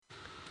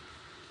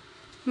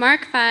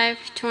Mark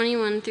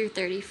 5:21 through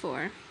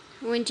 34.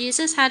 When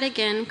Jesus had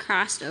again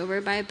crossed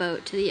over by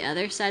boat to the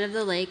other side of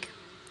the lake,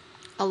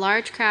 a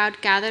large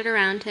crowd gathered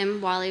around him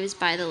while he was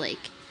by the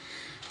lake.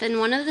 Then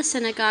one of the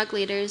synagogue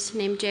leaders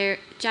named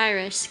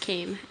Jairus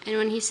came, and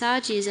when he saw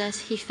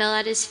Jesus, he fell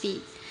at his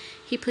feet.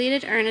 He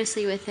pleaded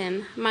earnestly with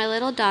him, "My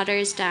little daughter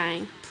is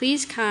dying.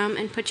 Please come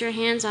and put your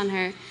hands on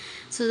her,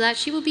 so that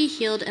she will be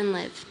healed and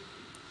live."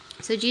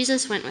 So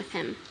Jesus went with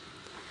him.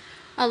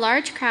 A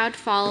large crowd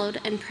followed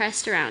and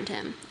pressed around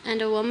him,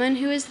 and a woman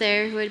who was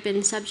there who had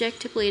been subject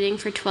to bleeding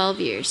for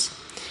 12 years.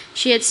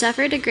 She had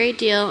suffered a great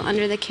deal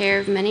under the care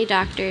of many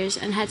doctors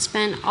and had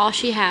spent all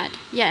she had,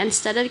 yet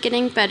instead of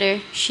getting better,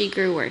 she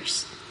grew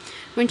worse.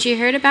 When she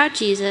heard about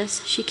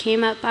Jesus, she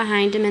came up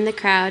behind him in the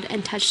crowd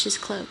and touched his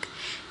cloak,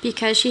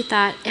 because she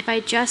thought, "If I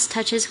just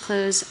touch his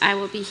clothes, I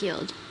will be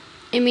healed."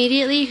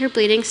 Immediately her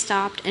bleeding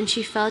stopped, and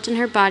she felt in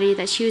her body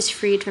that she was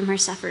freed from her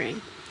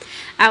suffering.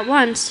 At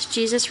once,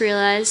 Jesus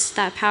realized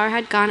that power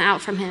had gone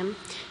out from him.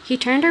 He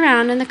turned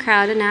around in the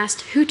crowd and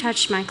asked, "Who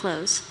touched my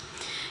clothes?"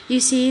 "You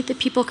see the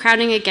people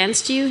crowding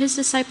against you," his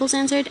disciples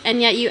answered,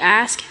 "and yet you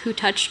ask, 'Who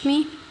touched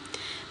me?'"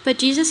 But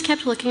Jesus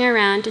kept looking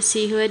around to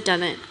see who had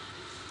done it.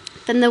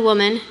 Then the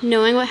woman,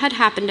 knowing what had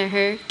happened to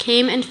her,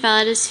 came and fell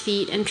at his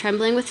feet and,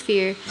 trembling with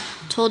fear,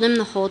 told him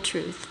the whole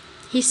truth.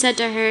 He said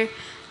to her,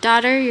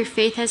 "Daughter, your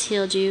faith has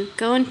healed you.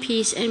 Go in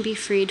peace and be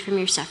freed from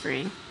your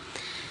suffering."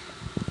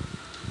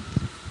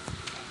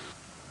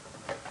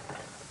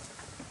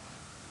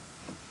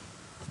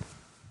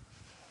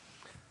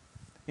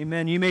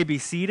 Amen. You may be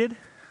seated.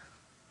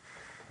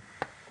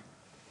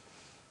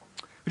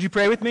 Would you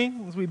pray with me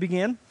as we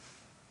begin?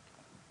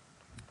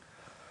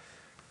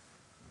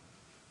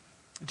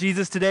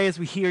 Jesus, today as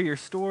we hear your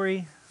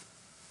story,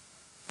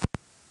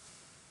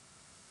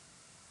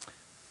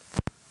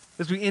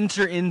 as we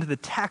enter into the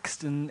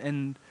text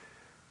and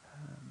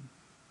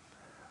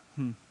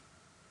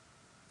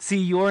see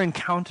your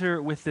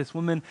encounter with this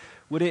woman,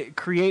 would it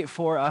create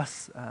for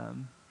us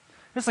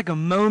just like a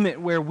moment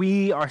where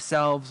we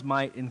ourselves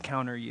might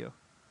encounter you?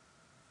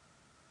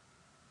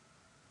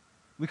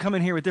 We come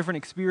in here with different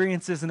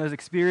experiences, and those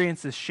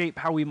experiences shape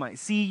how we might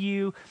see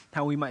you,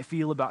 how we might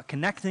feel about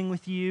connecting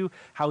with you,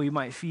 how we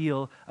might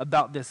feel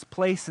about this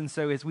place. And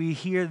so as we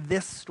hear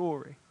this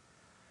story,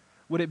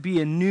 would it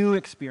be a new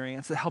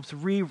experience that helps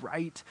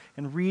rewrite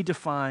and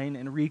redefine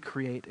and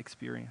recreate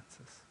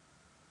experiences?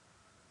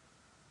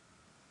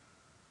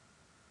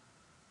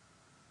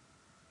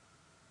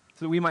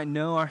 So that we might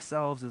know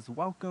ourselves as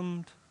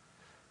welcomed,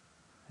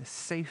 as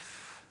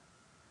safe,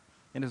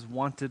 and as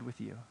wanted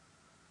with you.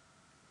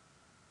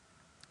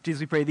 Jesus,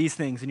 we pray these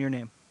things in your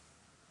name.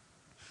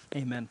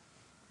 Amen.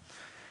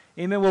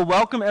 Amen. Well,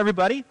 welcome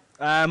everybody.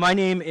 My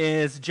name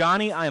is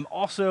Johnny. I am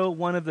also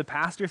one of the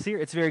pastors here.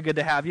 It's very good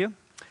to have you.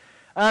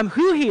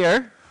 Who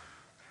here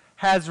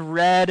has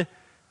read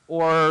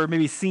or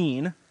maybe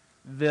seen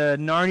the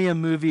Narnia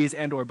movies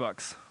and or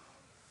books?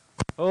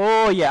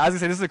 Oh, yeah. I was going to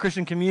say, this is a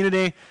Christian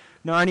community.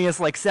 Narnia is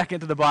like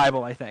second to the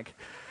Bible, I think.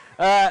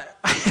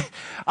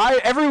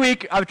 Every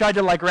week I've tried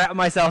to wrap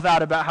myself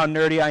out about how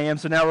nerdy I am,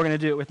 so now we're going to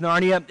do it with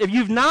Narnia. If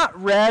you've not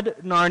read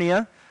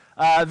Narnia,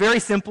 very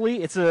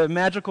simply, it's a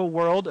magical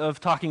world of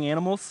talking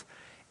animals,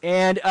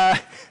 and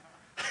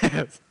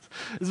this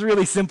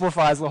really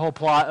simplifies the whole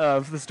plot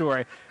of the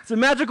story. It's a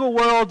magical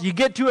world. You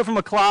get to it from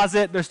a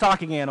closet. There's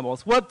talking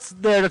animals. What's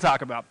there to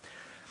talk about?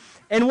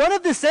 And one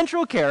of the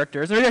central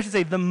characters, or maybe I should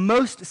say the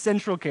most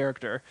central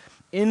character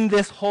in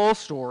this whole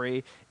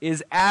story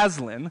is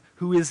Aslan,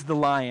 who is the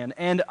lion.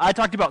 And I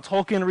talked about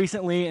Tolkien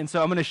recently, and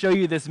so I'm going to show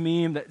you this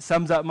meme that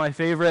sums up my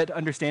favorite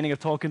understanding of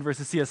Tolkien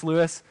versus C.S.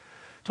 Lewis.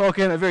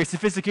 Tolkien, a very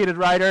sophisticated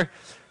writer.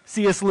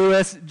 C.S.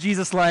 Lewis,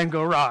 Jesus lion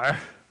go rawr.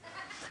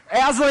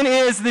 Aslan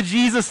is the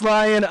Jesus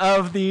lion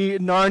of the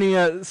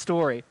Narnia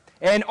story.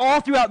 And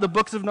all throughout the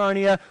books of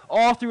Narnia,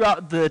 all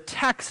throughout the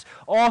text,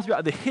 all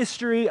throughout the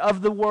history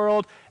of the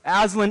world,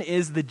 Aslan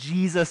is the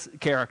Jesus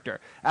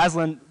character.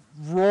 Aslan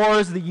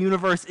roars the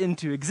universe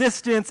into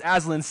existence.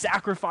 Aslan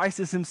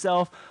sacrifices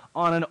himself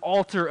on an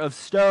altar of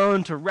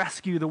stone to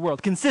rescue the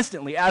world.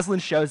 Consistently, Aslan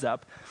shows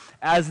up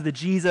as the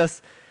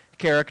Jesus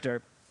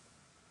character.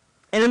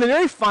 And in the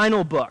very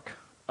final book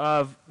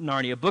of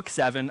Narnia, book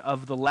 7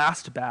 of The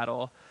Last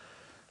Battle,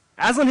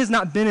 Aslan has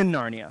not been in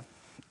Narnia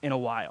in a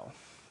while.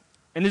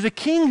 And there's a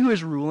king who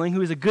is ruling,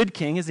 who is a good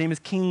king. His name is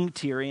King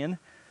Tirian.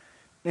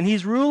 And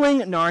he's ruling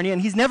Narnia,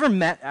 and he's never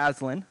met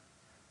Aslan.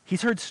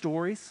 He's heard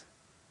stories.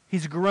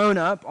 He's grown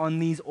up on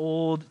these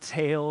old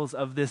tales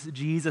of this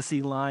Jesus-y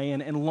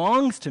lion and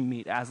longs to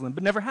meet Aslan,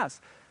 but never has.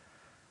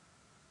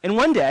 And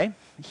one day,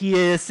 he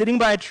is sitting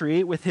by a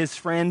tree with his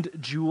friend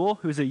Jewel,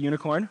 who's a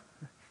unicorn,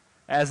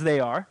 as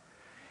they are,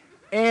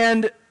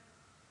 and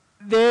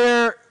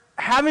they're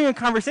having a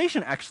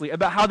conversation, actually,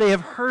 about how they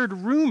have heard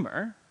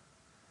rumor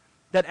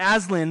that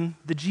Aslan,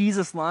 the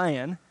Jesus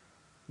lion,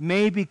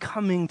 may be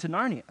coming to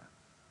Narnia.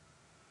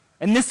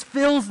 And this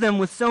fills them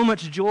with so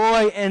much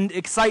joy and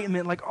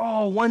excitement, like,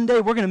 oh, one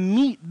day we're going to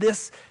meet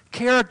this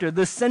character,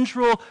 the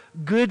central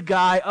good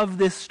guy of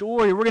this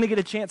story. We're going to get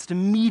a chance to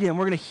meet him.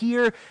 We're going to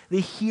hear the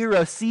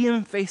hero, see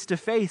him face to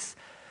face.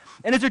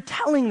 And as they're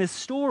telling this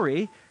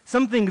story,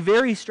 something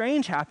very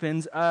strange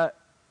happens.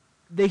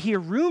 They hear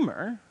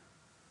rumor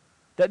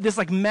that this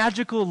like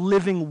magical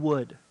living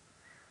wood,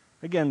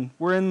 again,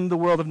 we're in the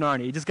world of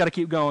Narnia, you just got to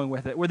keep going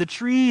with it, where the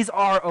trees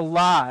are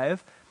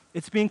alive,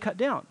 it's being cut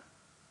down.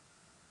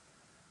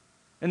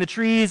 And the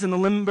trees and the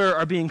lumber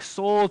are being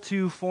sold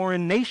to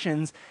foreign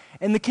nations.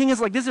 And the king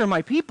is like, these are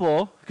my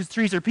people, because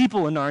trees are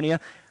people in Narnia,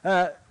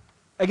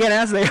 again,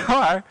 as they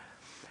are.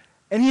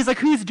 And he's like,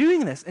 who's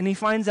doing this? And he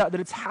finds out that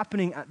it's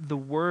happening at the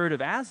word of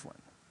Aslan.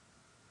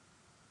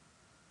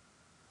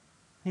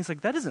 He's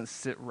like, that doesn't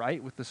sit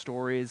right with the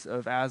stories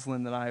of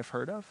Aslan that I have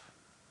heard of.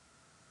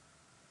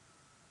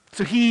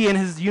 So he and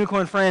his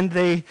unicorn friend,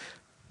 they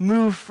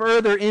move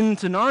further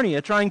into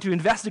Narnia, trying to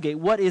investigate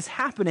what is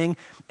happening.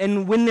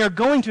 And when they're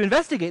going to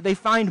investigate, they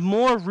find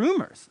more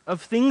rumors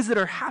of things that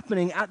are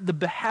happening at the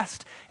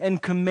behest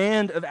and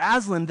command of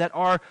Aslan that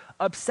are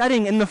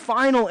upsetting. And the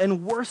final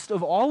and worst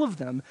of all of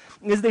them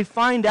is they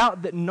find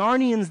out that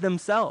Narnians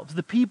themselves,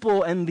 the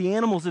people and the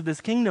animals of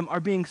this kingdom, are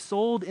being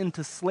sold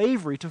into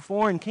slavery to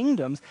foreign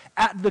kingdoms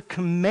at the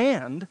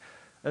command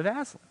of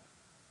Aslan.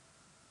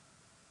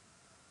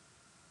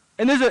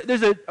 And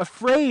there's a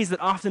phrase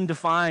that often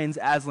defines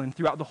Aslan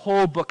throughout the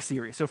whole book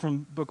series, so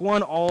from book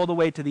 1 all the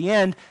way to the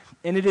end,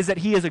 and it is that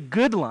he is a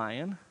good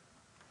lion,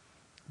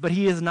 but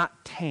he is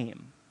not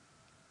tame.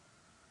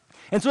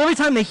 And so every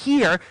time they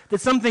hear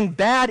that something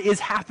bad is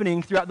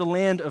happening throughout the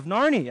land of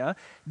Narnia,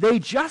 they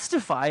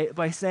justify it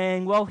by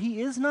saying, well,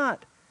 he is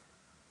not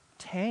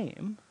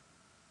tame.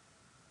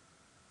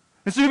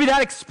 And so maybe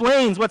that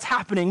explains what's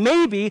happening.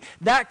 Maybe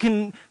that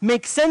can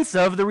make sense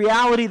of the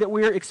reality that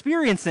we're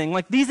experiencing.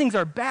 Like, these things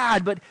are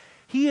bad, but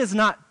he is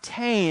not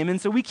tame. And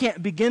so we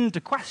can't begin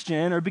to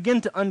question or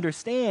begin to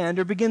understand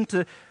or begin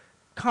to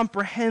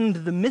comprehend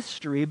the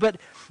mystery. But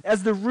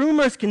as the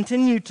rumors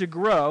continue to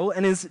grow,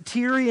 and as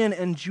Tyrion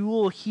and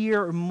Jewel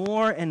hear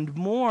more and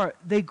more,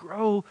 they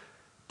grow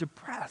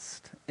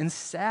depressed and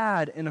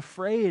sad and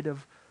afraid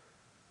of,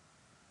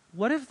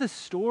 what if the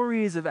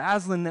stories of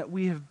Aslan that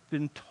we have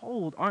been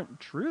told aren't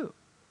true?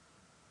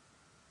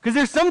 Because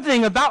there's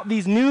something about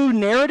these new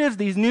narratives,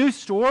 these new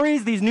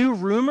stories, these new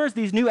rumors,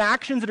 these new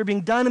actions that are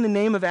being done in the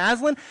name of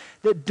Aslan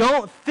that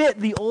don't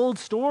fit the old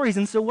stories.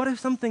 And so what if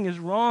something is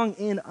wrong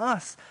in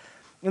us?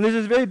 And there's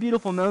this very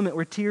beautiful moment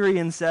where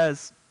Tyrion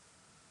says,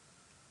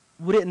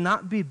 would it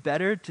not be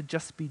better to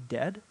just be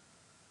dead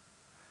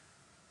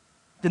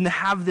than to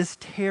have this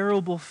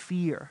terrible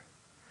fear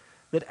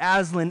that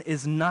Aslan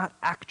is not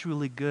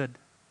actually good?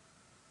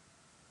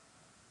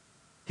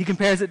 He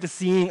compares it to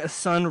seeing a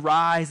sun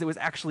rise that was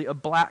actually a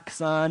black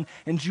sun,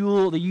 and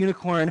Jewel, the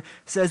unicorn,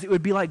 says it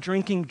would be like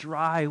drinking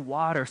dry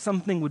water.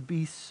 Something would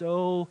be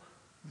so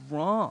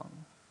wrong.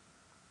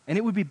 And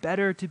it would be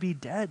better to be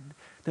dead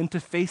than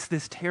to face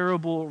this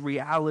terrible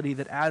reality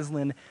that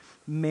Aslan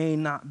may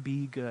not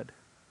be good.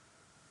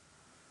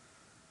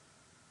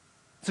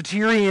 So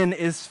Tyrion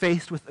is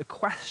faced with a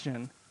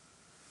question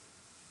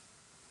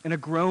and a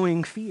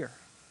growing fear.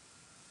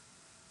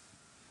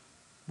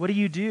 What do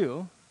you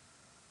do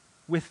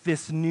with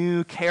this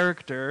new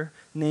character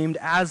named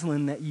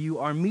Aslan that you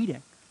are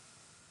meeting?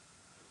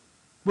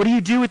 What do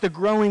you do with the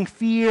growing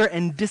fear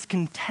and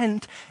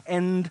discontent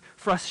and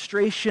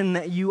frustration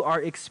that you are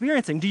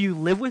experiencing? Do you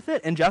live with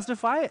it and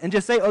justify it and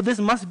just say, oh, this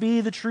must be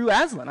the true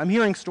Aslan? I'm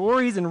hearing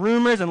stories and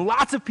rumors and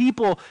lots of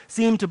people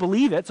seem to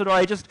believe it, so do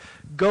I just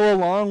go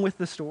along with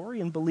the story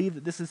and believe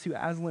that this is who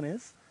Aslan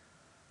is?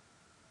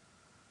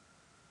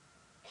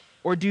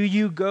 Or do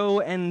you go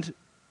and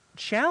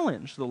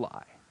challenge the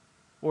lie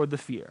or the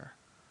fear?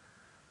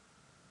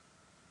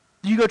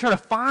 Do you go try to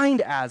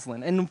find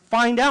Aslan and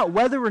find out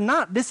whether or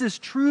not this is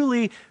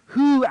truly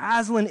who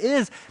Aslan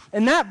is?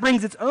 And that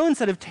brings its own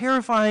set of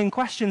terrifying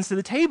questions to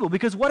the table,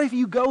 because what if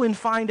you go and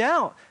find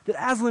out that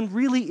Aslan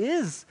really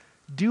is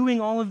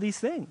doing all of these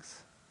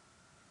things?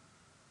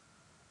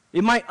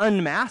 It might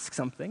unmask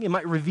something. It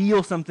might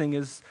reveal something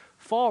as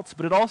false,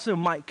 but it also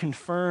might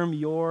confirm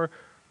your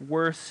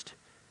worst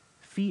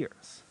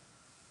fears.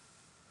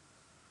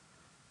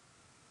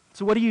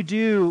 So what do you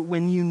do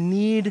when you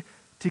need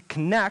to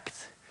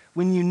connect,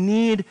 when you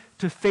need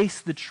to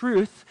face the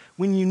truth,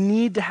 when you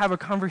need to have a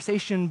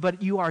conversation,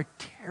 but you are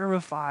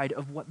terrified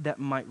of what that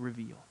might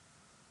reveal?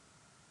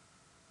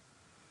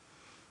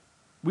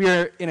 We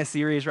are in a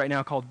series right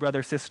now called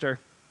Brother, Sister.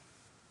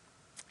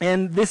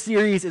 And this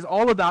series is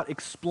all about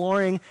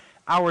exploring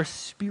our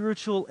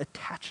spiritual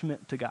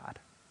attachment to God.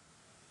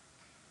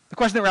 The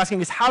question that we're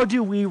asking is, how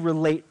do we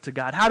relate to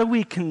God? How do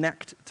we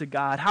connect to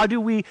God? How do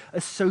we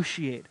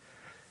associate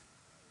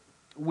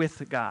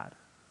with God?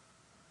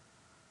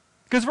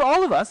 Because for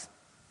all of us,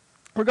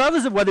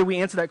 regardless of whether we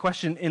answer that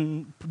question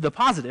in the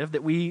positive,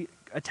 that we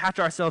attach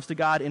ourselves to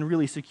God in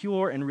really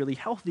secure and really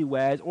healthy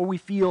ways, or we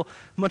feel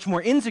much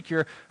more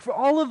insecure. For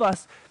all of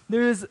us,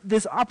 there's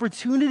this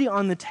opportunity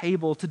on the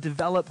table to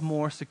develop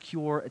more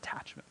secure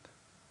attachment,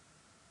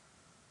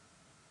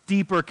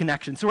 deeper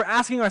connection. So we're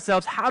asking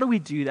ourselves, how do we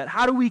do that?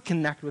 How do we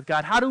connect with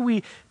God? How do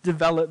we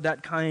develop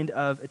that kind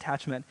of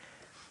attachment?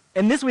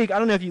 And this week, I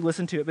don't know if you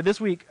listened to it, but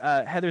this week,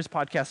 Heather's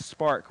podcast,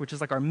 Spark, which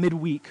is like our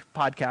midweek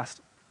podcast,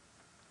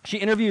 she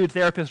interviewed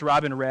therapist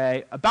Robin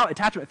Ray about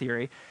attachment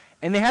theory,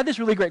 and they had this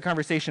really great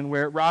conversation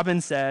where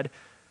Robin said,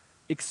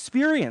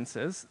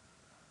 experiences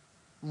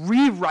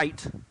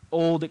rewrite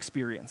old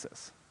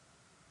experiences.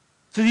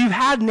 So you've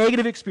had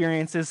negative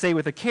experiences, say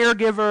with a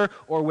caregiver,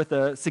 or with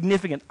a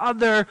significant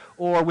other,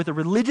 or with a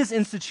religious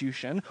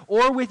institution,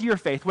 or with your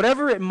faith,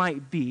 whatever it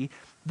might be.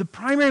 The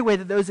primary way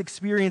that those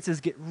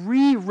experiences get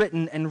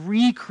rewritten and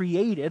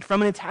recreated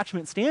from an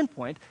attachment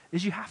standpoint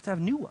is you have to have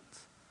new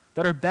ones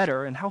that are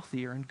better and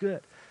healthier and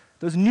good.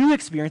 Those new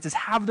experiences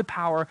have the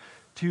power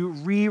to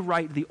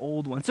rewrite the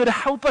old ones. So to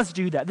help us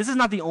do that, this is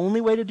not the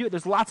only way to do it.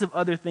 There's lots of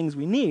other things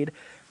we need.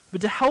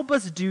 But to help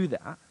us do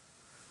that,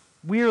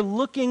 we're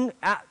looking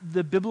at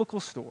the biblical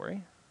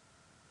story,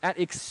 at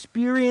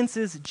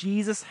experiences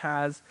Jesus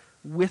has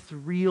with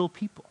real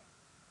people.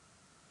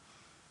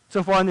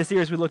 So far in this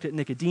series, we looked at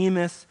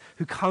Nicodemus,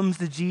 who comes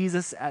to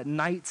Jesus at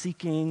night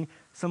seeking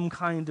some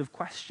kind of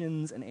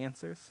questions and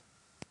answers.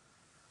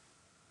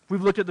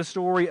 We've looked at the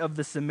story of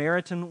the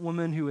Samaritan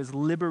woman who is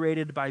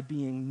liberated by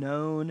being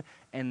known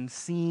and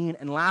seen.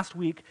 And last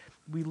week,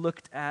 we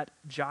looked at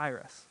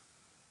Jairus,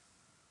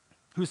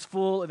 who's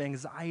full of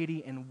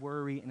anxiety and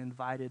worry and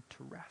invited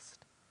to rest.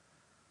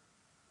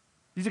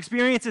 These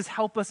experiences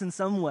help us in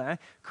some way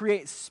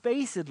create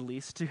space, at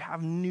least, to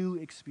have new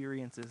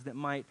experiences that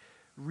might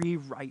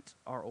rewrite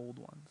our old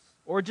ones,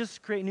 or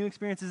just create new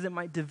experiences that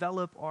might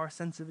develop our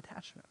sense of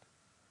attachment.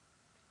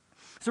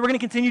 So we're going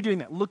to continue doing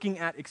that, looking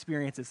at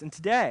experiences. And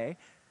today,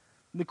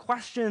 the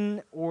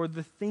question or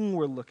the thing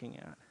we're looking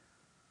at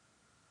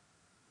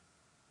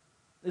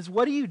is,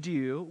 what do you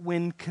do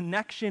when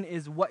connection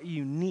is what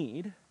you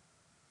need,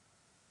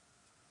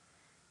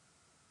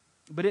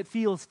 but it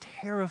feels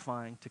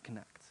terrifying to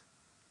connect?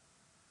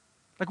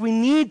 Like, we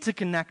need to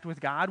connect with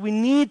God. We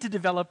need to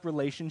develop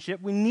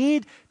relationship. We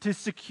need to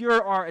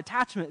secure our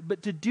attachment.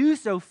 But to do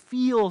so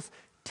feels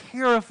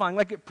terrifying.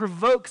 Like, it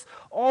provokes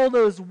all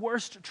those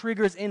worst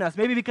triggers in us.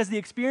 Maybe because the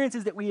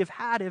experiences that we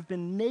have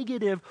been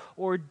negative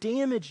or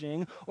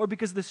damaging, or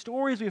because the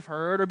stories we've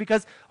heard, or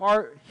because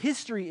our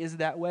history is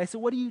that way. So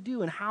what do you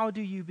do, and how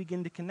do you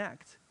begin to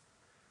connect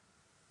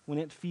when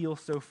it feels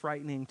so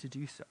frightening to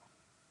do so?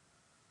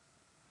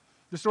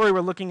 The story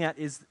we're looking at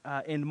is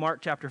in Mark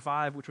chapter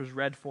 5, which was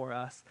read for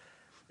us.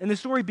 And the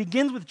story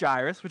begins with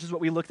Jairus, which is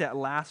what we looked at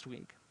last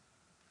week.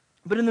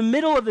 But in the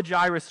middle of the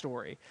Jairus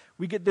story,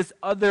 we get this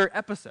other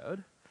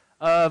episode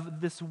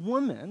of this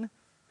woman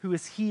who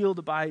is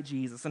healed by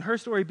Jesus. And her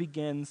story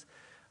begins,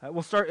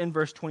 we'll start in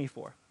verse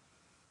 24.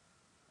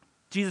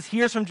 Jesus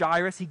hears from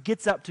Jairus. He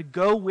gets up to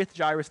go with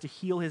Jairus to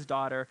heal his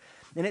daughter.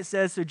 And it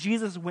says, so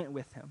Jesus went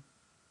with him.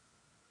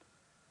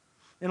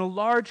 And a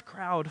large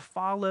crowd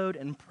followed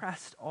and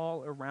pressed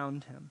all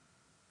around him.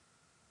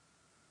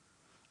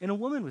 And a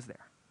woman was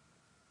there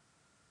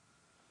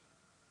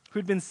who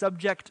had been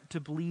subject to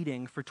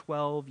bleeding for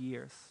 12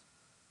 years.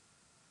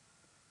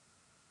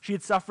 She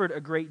had suffered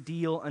a great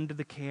deal under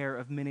the care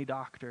of many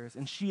doctors,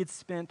 and she had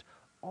spent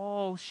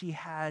all she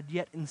had,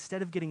 yet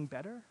instead of getting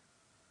better,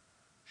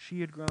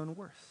 she had grown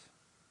worse.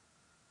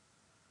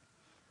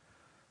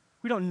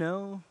 We don't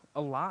know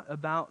a lot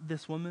about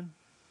this woman.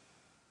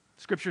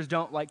 Scriptures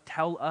don't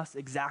tell us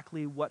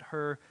exactly what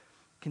her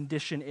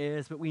condition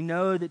is, but we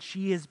know that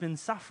she has been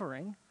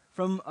suffering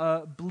from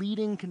a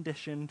bleeding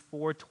condition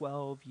for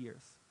 12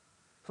 years.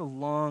 It's a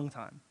long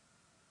time.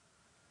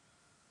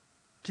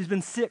 She's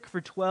been sick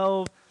for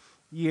 12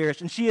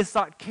 years, and she has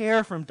sought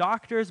care from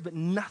doctors, but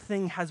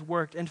nothing has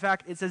worked. In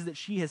fact, it says that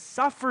she has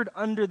suffered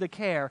under the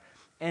care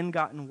and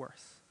gotten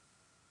worse.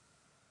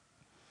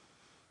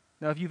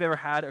 Now, if you've ever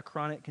had a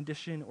chronic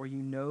condition, or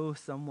you know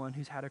someone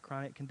who's had a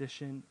chronic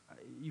condition,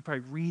 you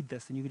probably read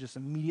this and you can just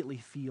immediately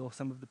feel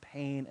some of the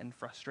pain and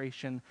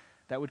frustration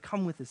that would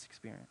come with this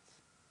experience.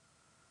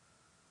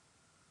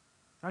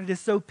 It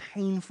is so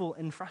painful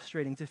and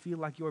frustrating to feel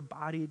like your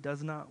body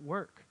does not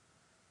work.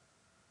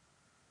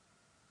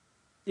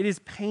 It is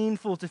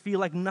painful to feel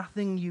like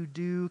nothing you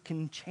do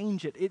can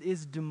change it. It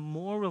is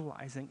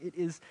demoralizing. It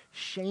is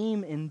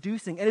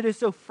shame-inducing. And it is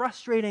so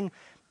frustrating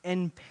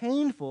and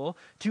painful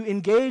to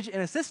engage in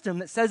a system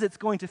that says it's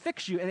going to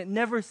fix you, and it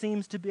never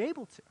seems to be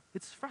able to.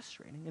 It's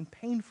frustrating and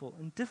painful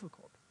and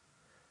difficult.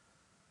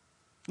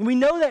 And we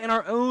know that in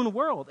our own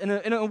world,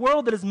 in a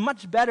world that is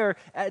much better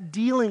at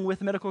dealing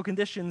with medical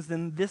conditions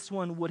than this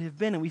one would have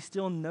been, and we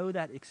still know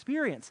that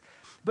experience.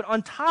 But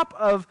on top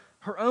of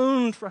her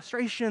own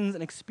frustrations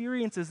and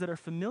experiences that are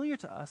familiar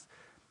to us,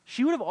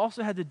 she would have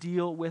also had to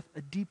deal with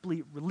a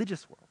deeply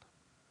religious world.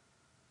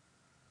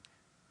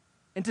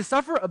 And to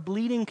suffer a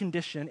bleeding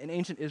condition in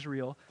ancient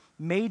Israel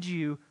made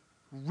you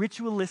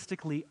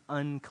ritualistically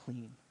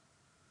unclean.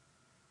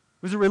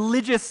 was a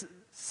religious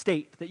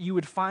state that you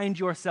would find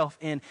yourself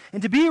in.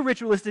 And to be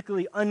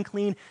ritualistically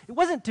unclean, it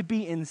wasn't to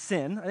be in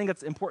sin. I think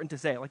that's important to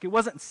say. Like, it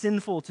wasn't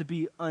sinful to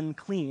be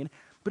unclean,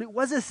 but it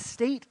was a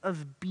state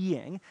of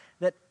being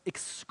that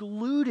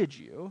excluded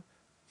you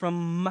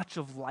from much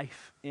of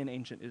life in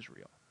ancient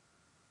Israel.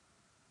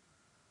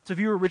 So if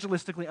you were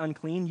ritualistically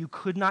unclean, you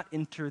could not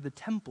enter the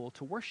temple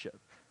to worship.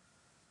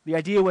 The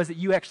idea was that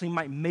you actually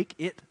might make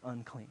it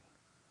unclean.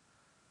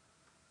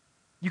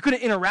 You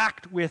couldn't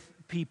interact with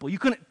people. You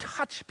couldn't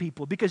touch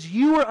people because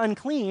you were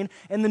unclean,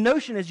 and the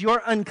notion is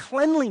your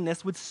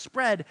uncleanliness would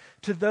spread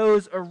to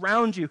those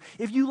around you.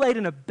 If you laid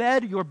in a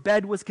bed, your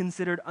bed was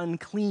considered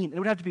unclean. It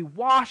would have to be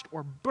washed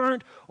or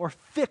burnt or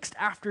fixed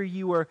after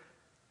you were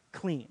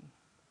clean.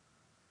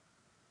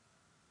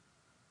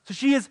 So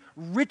she is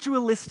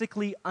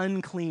ritualistically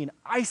unclean,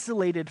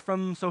 isolated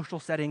from social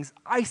settings,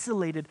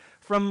 isolated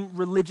from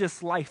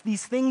religious life.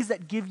 These things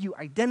that give you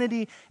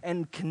identity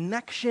and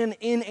connection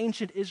in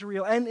ancient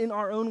Israel and in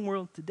our own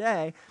world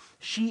today,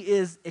 she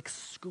is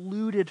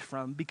excluded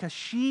from because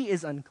she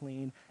is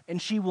unclean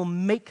and she will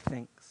make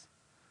things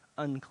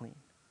unclean.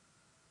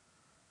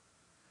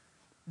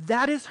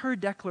 That is her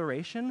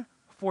declaration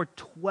for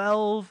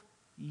 12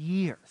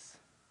 years.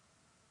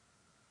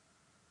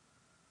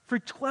 For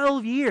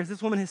 12 years,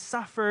 this woman has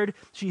suffered.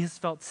 She has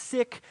felt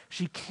sick.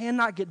 She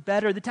cannot get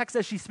better. The text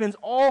says she spends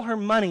all her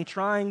money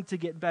trying to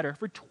get better.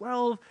 For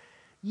 12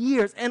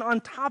 years. And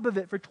on top of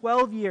it, for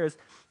 12 years,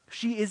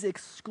 she is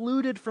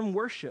excluded from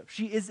worship.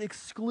 She is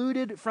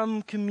excluded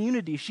from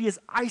community. She is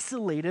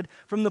isolated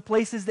from the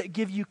places that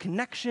give you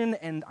connection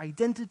and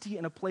identity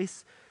and a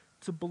place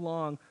to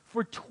belong.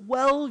 For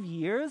 12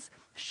 years,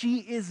 she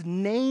is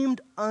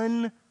named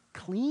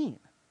unclean.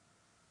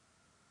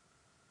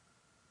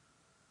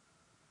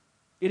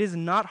 It is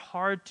not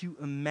hard to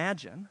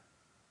imagine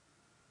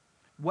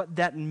what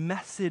that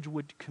message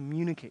would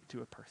communicate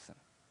to a person.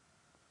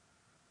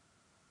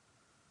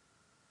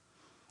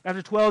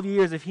 After 12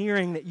 years of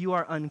hearing that you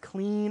are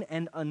unclean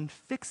and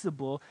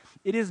unfixable,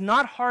 it is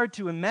not hard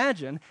to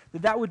imagine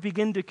that that would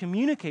begin to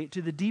communicate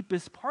to the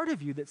deepest part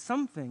of you that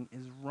something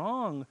is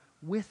wrong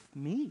with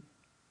me.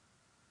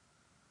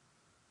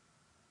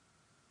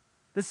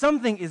 That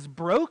something is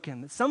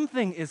broken, that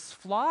something is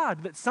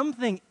flawed, that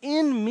something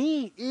in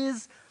me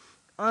is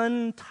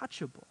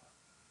untouchable.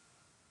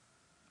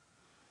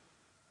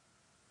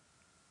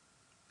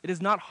 It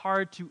is not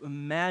hard to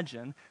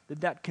imagine that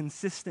that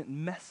consistent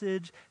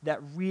message, that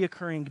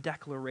reoccurring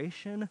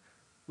declaration,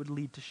 would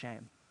lead to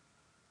shame.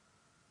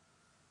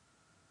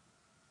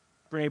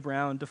 Brené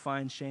Brown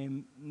defines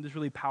shame in this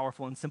really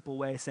powerful and simple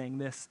way, saying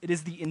this: it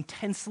is the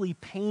intensely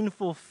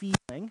painful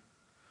feeling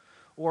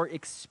or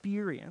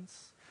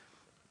experience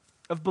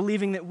of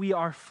believing that we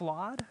are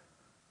flawed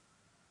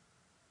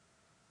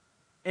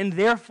and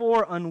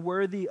therefore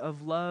unworthy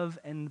of love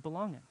and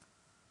belonging.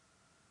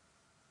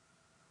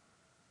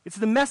 It's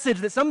the message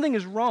that something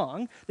is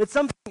wrong, that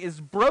something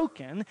is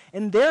broken,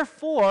 and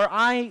therefore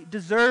I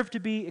deserve to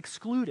be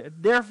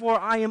excluded. Therefore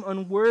I am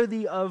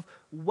unworthy of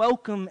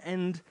welcome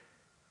and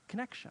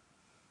connection.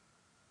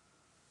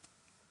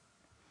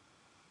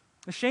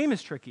 The shame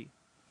is tricky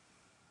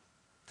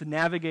to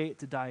navigate,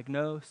 to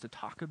diagnose, to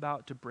talk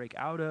about, to break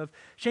out of.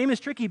 Shame is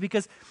tricky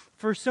because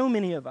for so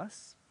many of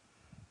us,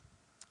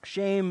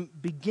 shame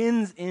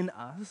begins in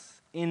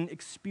us in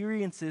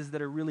experiences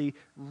that are really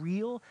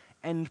real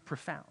and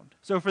profound.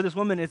 So for this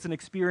woman, it's an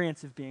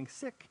experience of being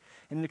sick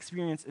and an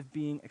experience of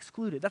being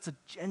excluded. That's a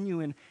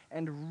genuine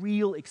and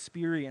real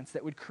experience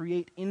that would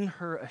create in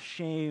her a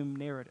shame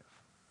narrative,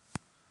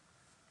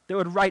 that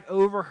would write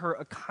over her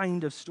a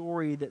kind of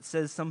story that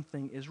says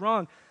something is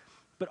wrong.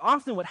 But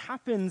often what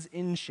happens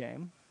in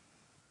shame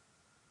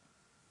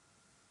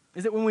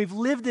is that when we've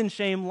lived in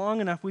shame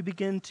long enough, we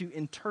begin to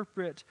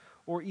interpret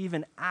or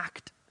even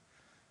act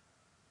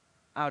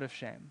out of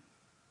shame,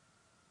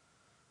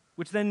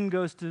 which then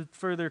goes to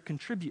further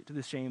contribute to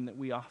the shame that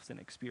we often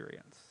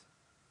experience.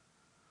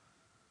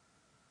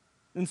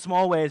 In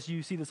small ways,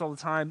 you see this all the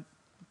time.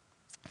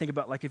 Think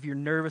about like if you're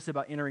nervous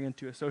about entering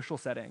into a social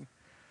setting,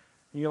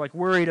 and you're like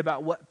worried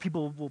about what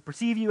people will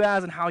perceive you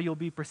as and how you'll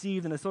be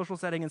perceived in a social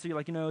setting, and so you're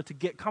like, to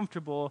get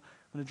comfortable,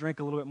 I'm going to drink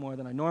a little bit more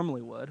than I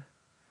normally would.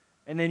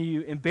 And then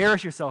you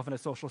embarrass yourself in a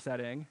social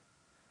setting,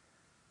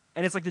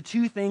 and it's like the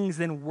two things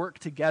then work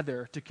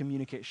together to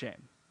communicate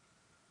shame.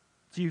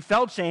 So you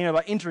felt shame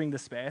about entering the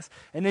space,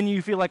 and then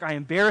you feel like I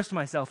embarrassed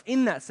myself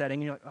in that setting,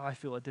 and you're like, I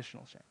feel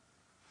additional shame.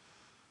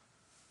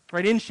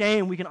 Right? In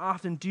shame, we can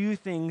often do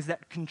things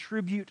that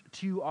contribute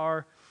to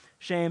our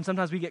shame.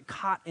 Sometimes we get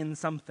caught in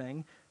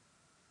something,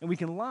 and we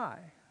can lie.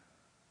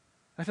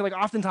 I feel like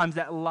oftentimes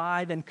that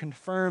lie then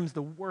confirms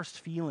the worst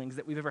feelings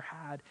that we've ever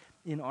had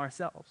in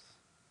ourselves.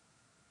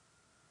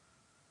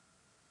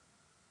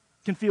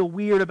 Can feel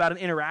weird about an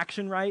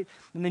interaction, right?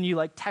 And then you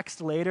like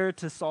text later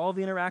to solve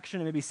the interaction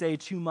and maybe say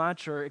too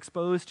much or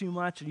expose too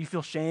much, and you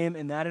feel shame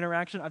in that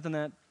interaction. I've done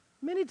that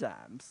many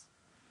times.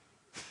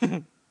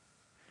 So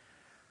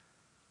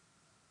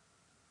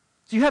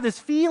you have this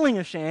feeling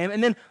of shame,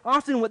 and then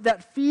often what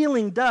that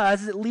feeling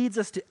does is it leads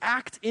us to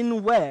act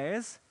in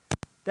ways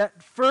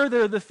that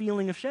further the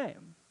feeling of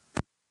shame.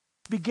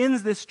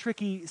 Begins this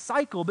tricky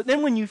cycle. But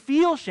then when you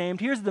feel shamed,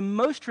 here's the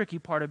most tricky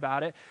part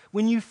about it.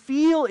 When you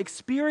feel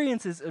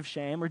experiences of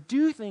shame or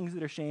do things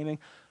that are shaming,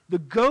 the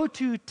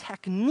go-to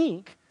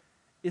technique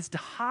is to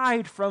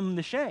hide from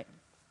the shame,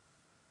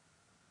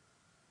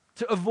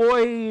 to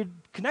avoid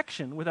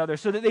connection with others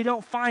so that they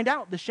don't find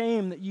out the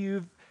shame that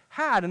you've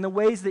had and the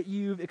ways that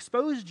you've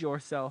exposed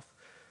yourself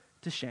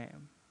to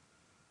shame.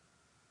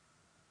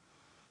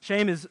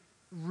 Shame is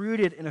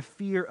rooted in a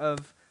fear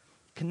of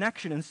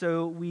connection, and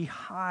so we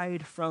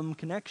hide from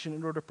connection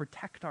in order to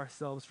protect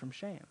ourselves from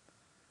shame.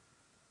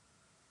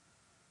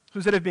 So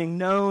instead of being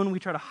known, we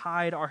try to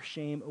hide our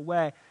shame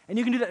away. And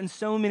you can do that in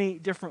so many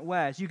different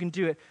ways. You can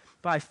do it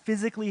by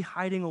physically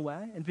hiding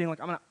away and being like,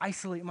 I'm going to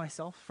isolate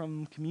myself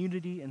from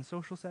community and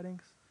social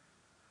settings.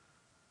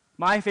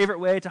 My favorite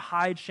way to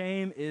hide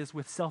shame is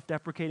with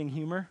self-deprecating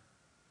humor.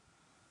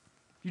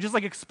 You just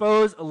like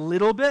expose a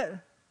little bit,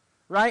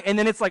 right? And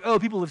then it's like, oh,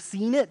 people have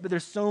seen it, but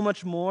there's so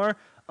much more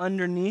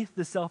underneath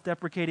the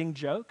self-deprecating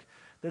joke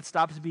that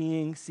stops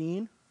being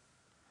seen.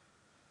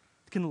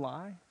 You can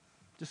lie,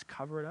 just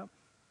cover it up.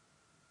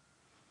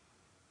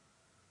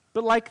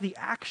 But like the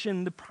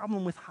action, the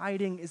problem with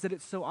hiding is that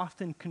it so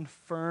often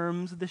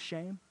confirms the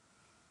shame.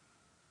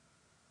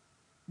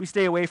 We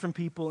stay away from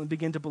people and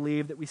begin to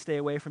believe that we stay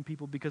away from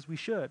people because we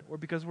should or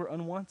because we're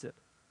unwanted.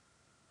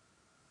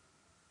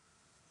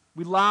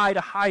 We lie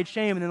to hide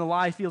shame, and then the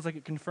lie feels like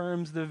it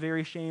confirms the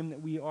very shame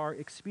that we are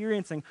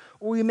experiencing.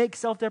 Or we make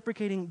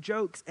self-deprecating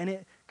jokes, and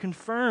it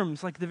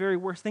confirms like the very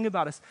worst thing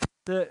about us.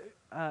 The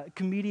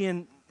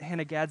comedian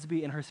Hannah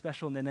Gadsby in her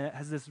special Nanette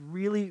has this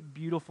really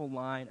beautiful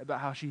line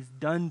about how she's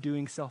done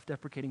doing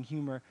self-deprecating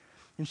humor.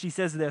 And she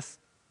says this.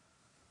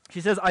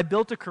 She says, I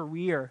built a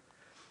career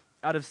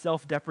out of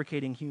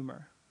self-deprecating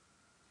humor.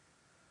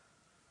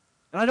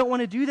 And I don't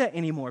want to do that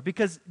anymore,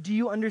 because do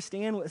you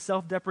understand what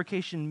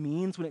self-deprecation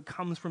means when it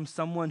comes from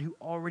someone who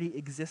already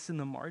exists in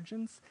the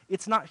margins?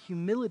 It's not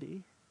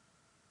humility,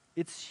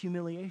 it's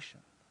humiliation.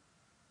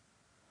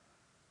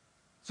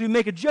 So we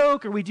make a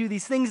joke or we do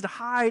these things to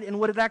hide, and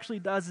what it actually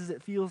does is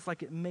it feels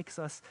like it makes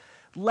us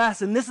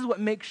less. And this is what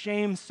makes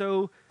shame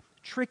so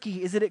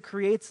tricky, is that it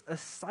creates a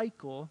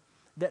cycle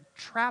that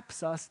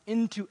traps us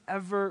into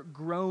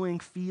ever-growing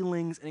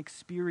feelings and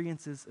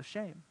experiences of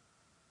shame.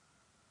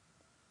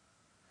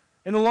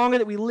 And the longer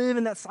that we live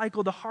in that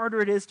cycle, the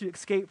harder it is to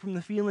escape from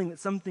the feeling that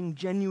something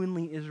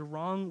genuinely is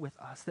wrong with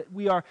us, that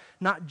we are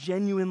not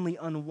genuinely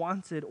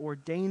unwanted or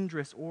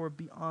dangerous or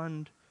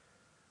beyond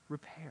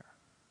repair.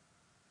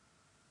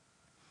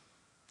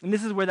 And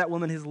this is where that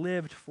woman has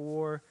lived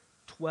for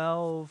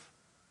 12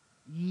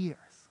 years.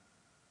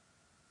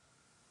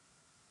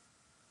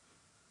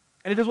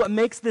 And it is what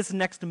makes this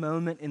next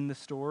moment in the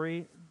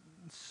story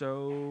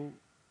so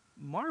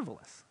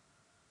marvelous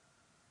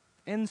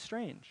and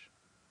strange.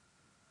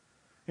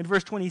 In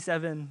verse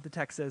 27, the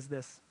text says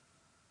this.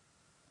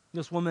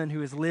 This woman who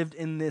has lived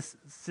in this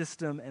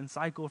system and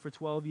cycle for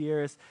 12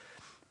 years,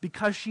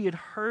 because she had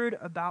heard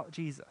about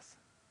Jesus,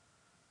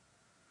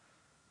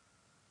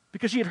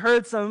 because she had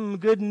heard some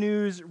good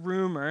news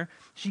rumor,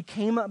 she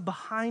came up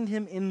behind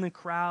him in the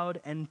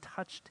crowd and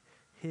touched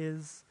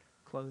his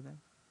clothing.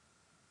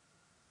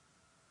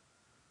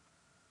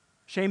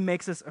 Shame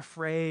makes us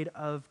afraid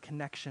of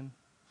connection.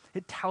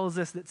 It tells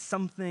us that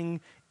something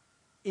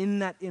in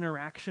that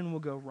interaction will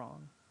go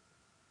wrong.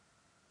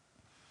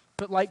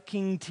 But like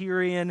King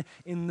Tirian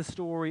in the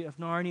story of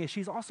Narnia,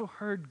 she's also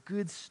heard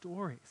good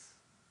stories.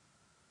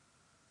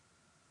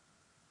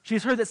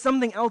 She's heard that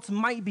something else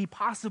might be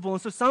possible,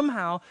 and so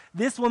somehow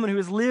this woman who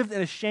has lived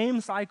in a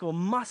shame cycle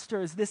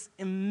musters this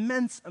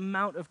immense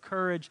amount of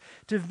courage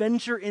to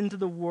venture into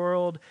the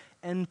world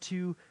and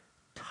to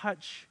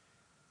touch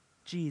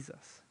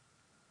Jesus.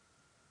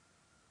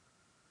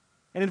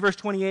 And in verse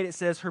 28 it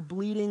says, her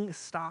bleeding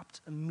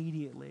stopped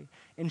immediately,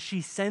 and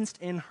she sensed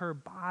in her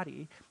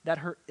body that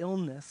her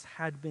illness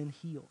had been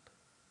healed.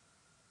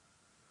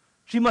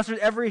 She mustered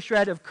every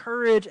shred of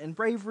courage and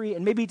bravery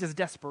and maybe just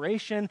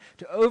desperation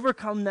to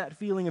overcome that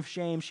feeling of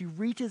shame. She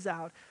reaches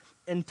out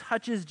and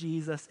touches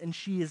Jesus, and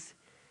she is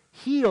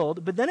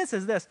healed. But then it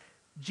says this,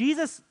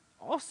 Jesus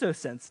also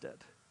sensed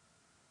it.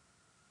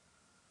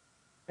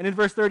 And in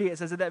verse 30 it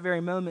says, at that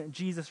very moment,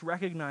 Jesus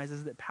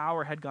recognizes that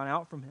power had gone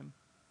out from him.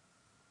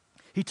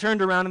 He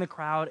turned around in the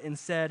crowd and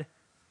said,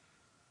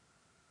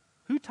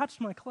 who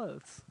touched my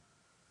clothes?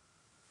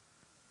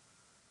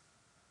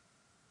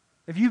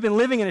 If you've been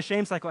living in a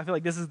shame cycle, I feel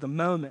like this is the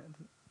moment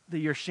that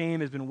your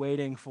shame has been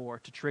waiting for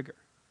to trigger.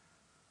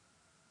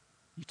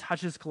 You touch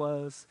his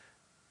clothes,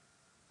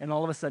 and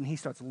all of a sudden he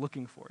starts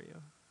looking for you.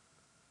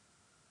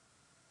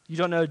 You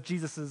don't know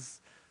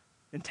Jesus'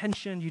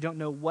 intention. You don't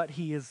know what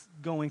he is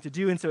going to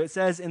do. And so it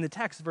says in the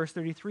text, verse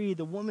 33,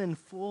 the woman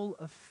full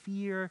of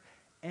fear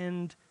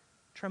and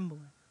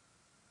trembling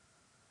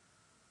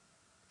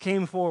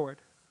came forward,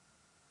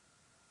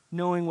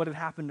 knowing what had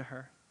happened to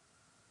her.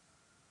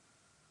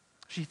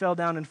 She fell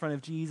down in front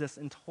of Jesus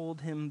and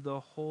told him the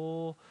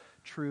whole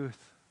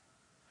truth.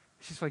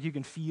 It's just like you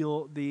can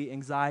feel the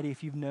anxiety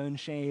if you've known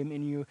shame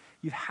and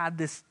you've had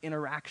this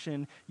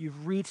interaction.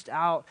 You've reached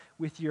out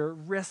with your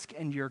risk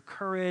and your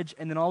courage,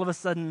 and then all of a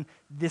sudden,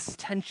 this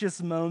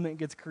tensious moment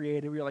gets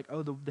created where you're like,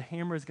 oh, the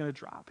hammer is going to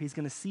drop. He's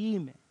going to see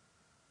me.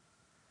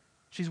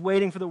 She's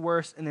waiting for the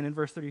worst, and then in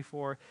verse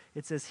 34,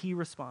 it says, he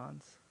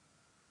responds,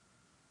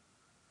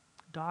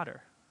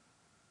 daughter,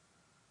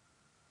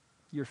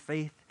 your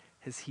faith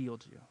has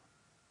healed you.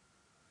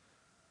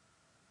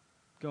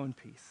 Go in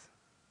peace,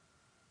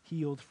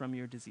 healed from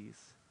your disease.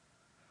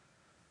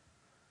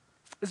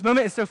 This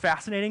moment is so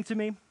fascinating to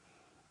me.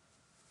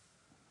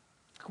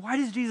 Why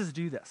does Jesus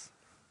do this?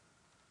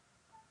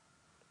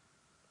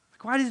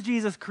 Why does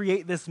Jesus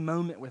create this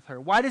moment with her?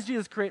 Why does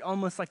Jesus create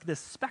almost like this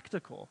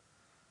spectacle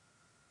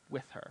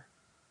with her?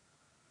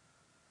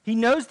 He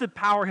knows the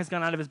power has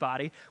gone out of his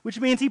body, which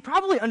means he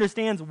probably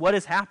understands what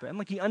has happened.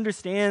 Like he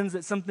understands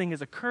that something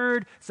has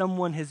occurred,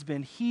 someone has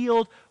been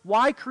healed.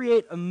 Why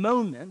create a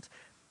moment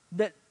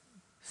that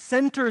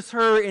centers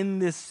her in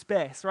this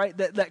space, right?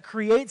 That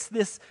creates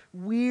this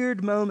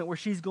weird moment where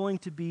she's going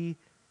to be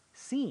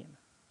seen.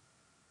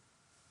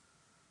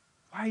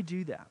 Why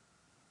do that?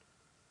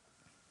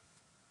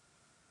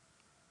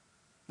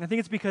 I think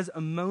it's because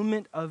a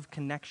moment of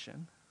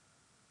connection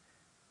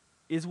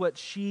is what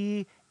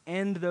she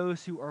and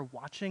those who are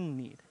watching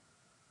need.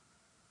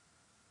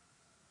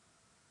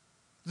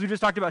 As we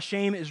just talked about,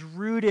 shame is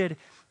rooted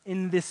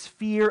in this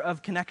fear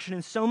of connection,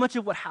 and so much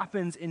of what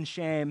happens in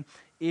shame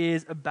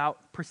is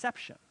about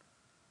perception.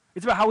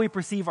 It's about how we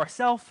perceive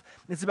ourselves.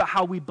 It's about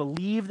how we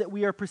believe that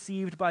we are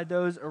perceived by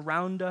those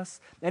around us,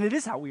 and it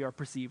is how we are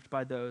perceived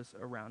by those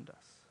around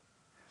us.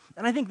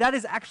 And I think that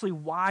is actually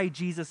why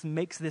Jesus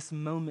makes this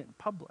moment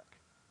public.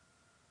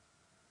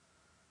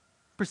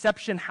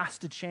 Perception has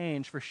to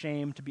change for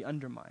shame to be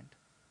undermined.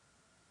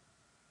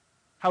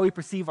 How we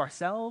perceive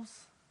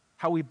ourselves,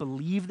 how we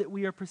believe that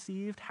we are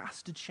perceived,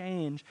 has to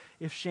change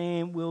if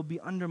shame will be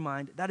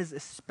undermined. That is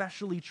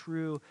especially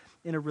true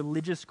in a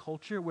religious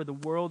culture where the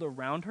world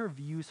around her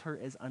views her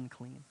as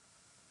unclean.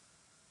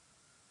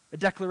 A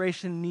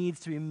declaration needs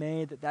to be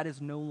made that that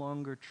is no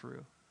longer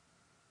true.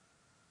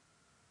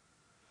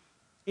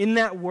 In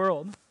that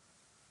world,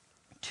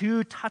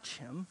 to touch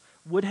him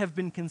would have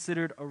been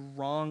considered a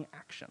wrong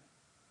action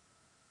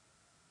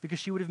because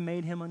she would have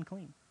made him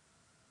unclean.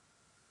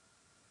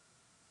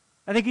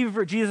 I think even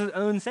for Jesus'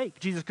 own sake,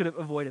 Jesus could have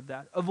avoided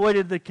that,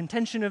 avoided the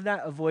contention of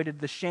that, avoided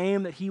the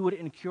shame that he would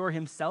incur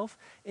himself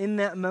in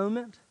that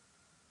moment.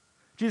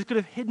 Jesus could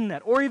have hidden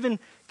that or even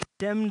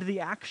condemned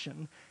the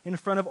action in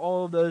front of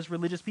all of those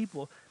religious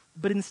people.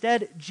 But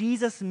instead,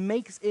 Jesus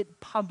makes it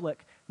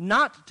public,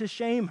 not to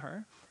shame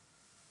her,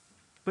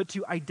 but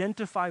to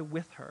identify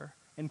with her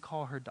and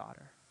call her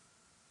daughter.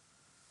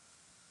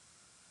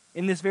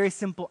 In this very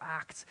simple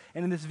act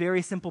and in this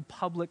very simple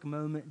public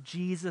moment,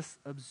 Jesus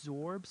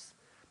absorbs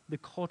the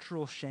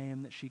cultural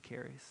shame that she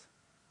carries.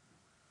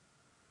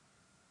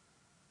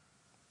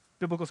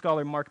 Biblical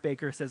scholar Mark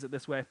Baker says it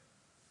this way: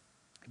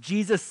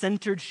 Jesus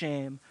countered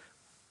shame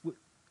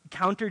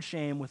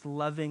with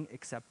loving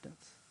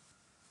acceptance.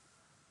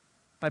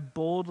 By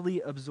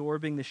boldly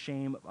absorbing the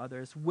shame of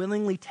others,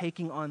 willingly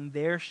taking on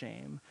their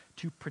shame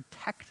to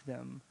protect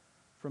them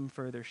from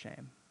further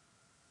shame.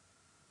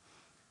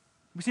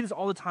 We see this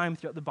all the time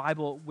throughout the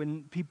Bible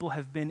when people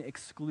have been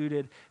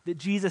excluded, that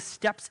Jesus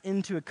steps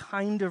into a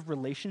kind of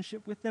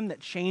relationship with them that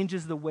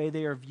changes the way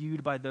they are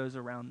viewed by those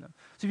around them.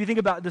 So if you think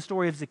about the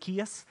story of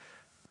Zacchaeus,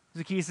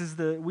 Zacchaeus is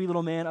the wee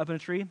little man up in a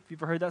tree. Have you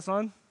ever heard that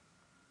song?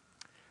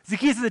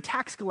 Zacchaeus is a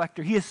tax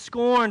collector. He is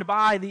scorned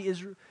by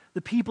the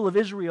people of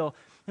Israel.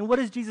 And what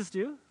does Jesus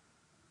do?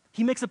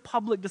 He makes a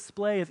public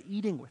display of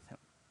eating with him,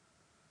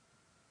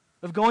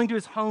 of going to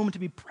his home to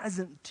be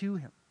present to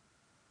him.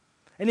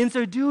 And in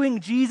so doing,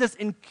 Jesus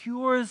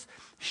incurs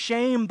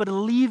shame, but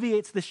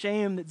alleviates the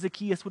shame that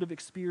Zacchaeus would have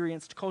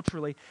experienced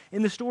culturally.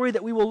 In the story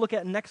that we will look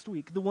at next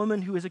week, the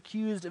woman who is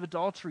accused of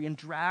adultery and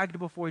dragged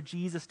before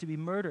Jesus to be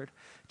murdered,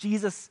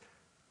 Jesus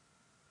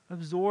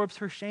absorbs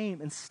her shame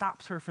and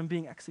stops her from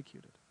being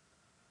executed.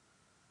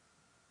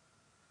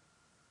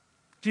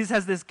 Jesus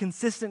has this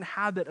consistent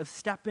habit of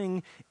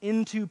stepping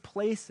into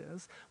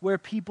places where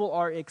people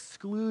are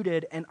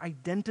excluded and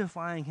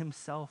identifying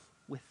himself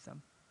with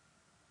them.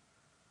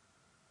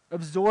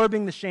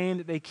 Absorbing the shame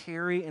that they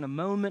carry in a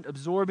moment,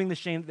 absorbing the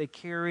shame that they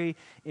carry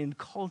in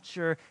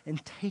culture,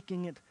 and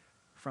taking it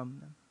from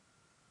them.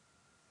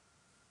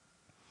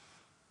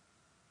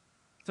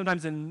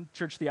 Sometimes in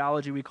church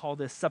theology, we call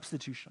this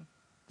substitution.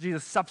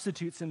 Jesus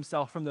substitutes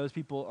himself from those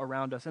people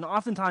around us. And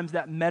oftentimes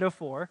that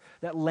metaphor,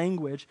 that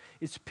language,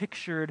 is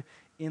pictured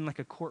in like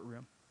a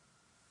courtroom,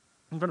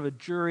 in front of a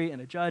jury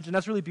and a judge, and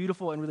that's really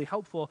beautiful and really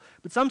helpful.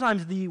 But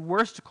sometimes the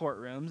worst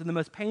courtrooms and the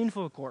most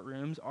painful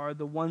courtrooms are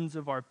the ones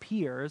of our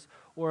peers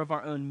or of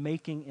our own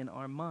making in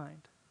our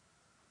mind.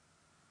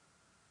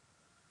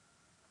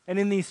 And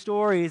in these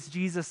stories,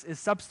 Jesus is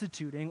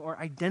substituting or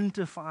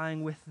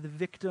identifying with the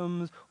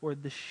victims or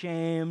the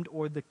shamed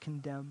or the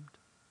condemned.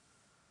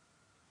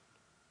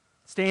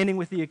 Standing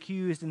with the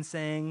accused and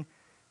saying,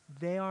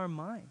 they are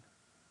mine.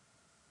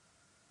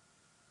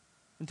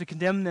 And to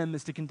condemn them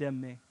is to condemn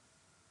me.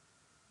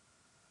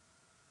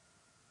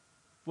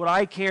 What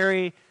I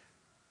carry,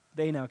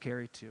 they now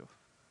carry too.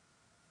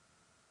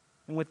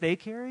 And what they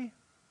carry,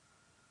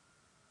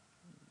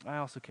 I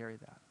also carry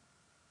that.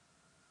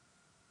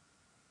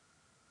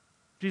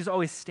 Jesus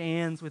always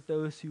stands with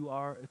those who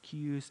are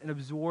accused and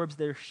absorbs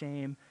their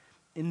shame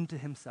into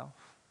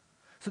himself,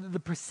 so that the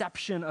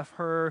perception of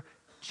her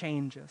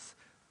changes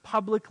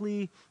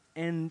publicly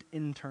and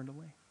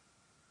internally.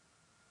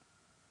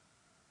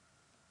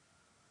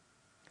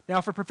 Now,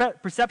 for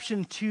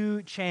perception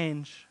to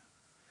change,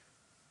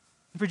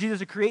 for Jesus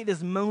to create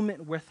this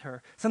moment with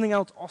her, something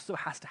else also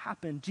has to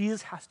happen.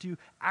 Jesus has to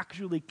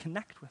actually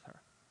connect with her.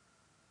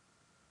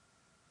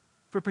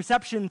 For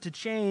perception to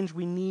change,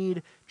 we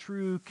need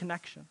true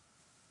connection.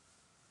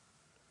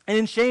 And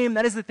in shame,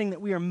 that is the thing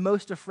that we are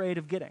most afraid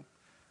of getting,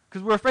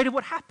 because we're afraid of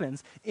what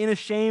happens in a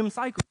shame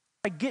cycle.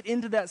 I get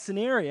into that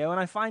scenario and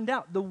I find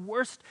out the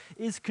worst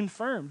is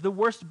confirmed. The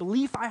worst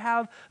belief I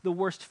have, the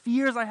worst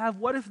fears I have,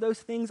 what if those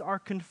things are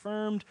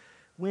confirmed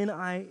when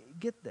I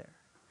get there?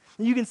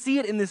 And you can see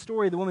it in this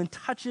story. The woman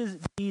touches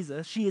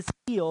Jesus, she is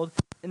healed,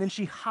 and then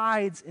she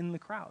hides in the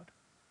crowd.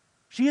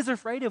 She is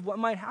afraid of what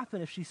might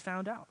happen if she's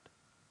found out.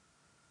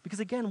 Because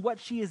again, what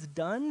she has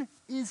done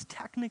is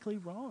technically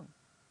wrong.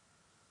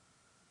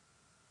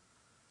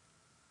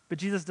 But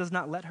Jesus does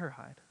not let her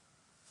hide.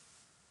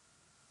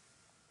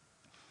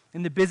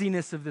 In the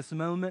busyness of this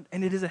moment,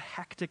 and it is a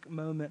hectic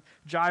moment,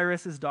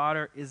 Jairus'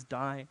 daughter is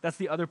dying. That's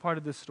the other part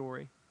of this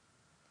story.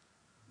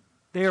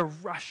 They are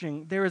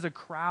rushing. There is a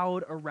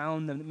crowd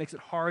around them that makes it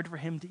hard for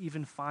him to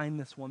even find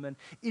this woman.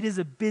 It is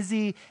a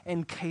busy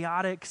and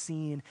chaotic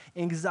scene.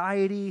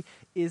 Anxiety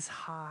is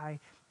high.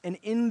 And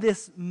in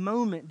this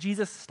moment,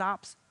 Jesus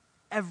stops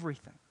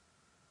everything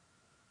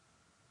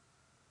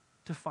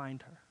to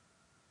find her.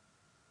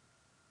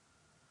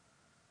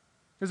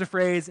 There's a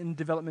phrase in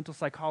developmental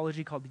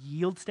psychology called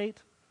yield state.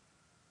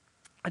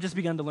 I just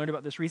begun to learn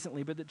about this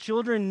recently, but that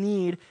children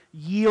need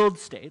yield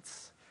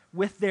states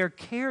with their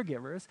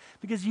caregivers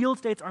because yield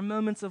states are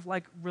moments of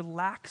like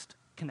relaxed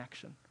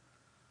connection.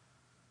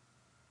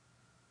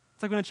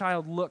 It's like when a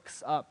child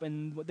looks up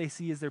and what they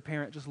see is their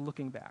parent just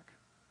looking back.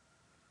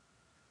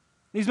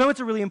 These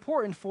moments are really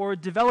important for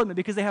development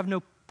because they have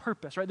no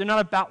purpose, right? They're not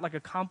about like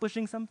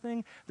accomplishing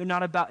something. They're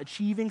not about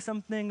achieving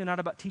something. They're not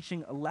about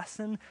teaching a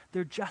lesson.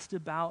 They're just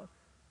about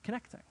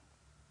connecting.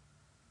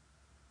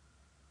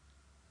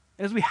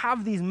 As we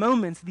have these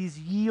moments, these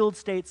yield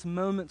states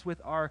moments with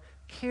our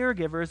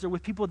caregivers or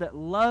with people that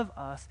love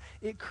us,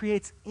 it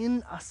creates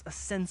in us a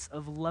sense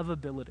of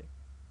lovability.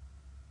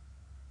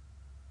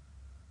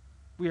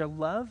 We are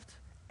loved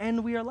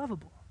and we are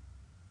lovable.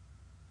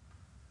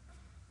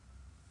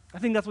 I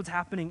think that's what's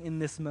happening in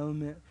this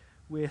moment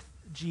with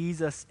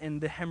Jesus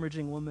and the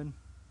hemorrhaging woman.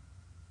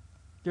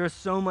 There is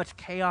so much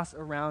chaos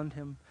around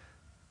him.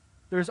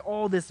 There's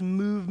all this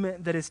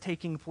movement that is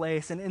taking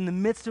place. And in the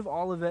midst of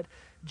all of it,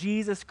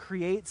 Jesus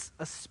creates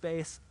a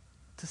space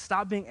to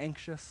stop being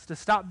anxious, to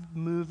stop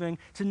moving,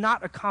 to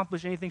not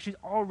accomplish anything. She's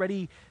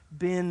already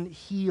been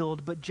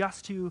healed, but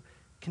just to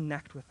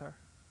connect with her.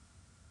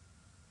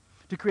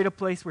 To create a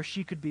place where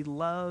she could be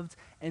loved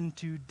and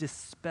to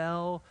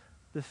dispel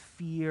the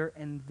fear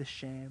and the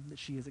shame that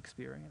she has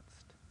experienced.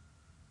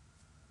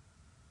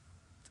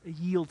 It's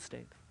a yield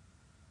state.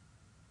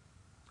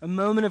 A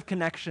moment of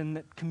connection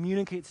that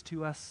communicates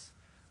to us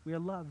we are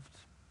loved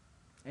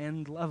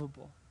and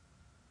lovable.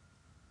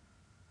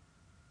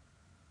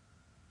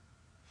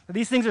 Now,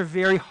 these things are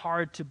very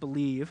hard to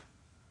believe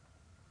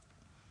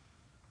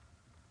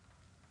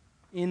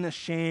in the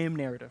shame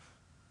narrative.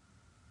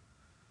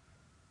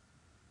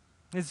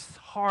 It's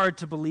hard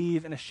to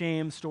believe in a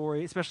shame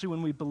story, especially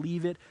when we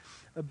believe it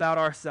about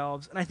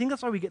ourselves. And I think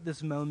that's why we get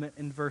this moment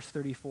in verse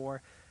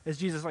 34 as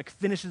Jesus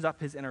finishes up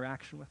his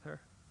interaction with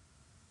her.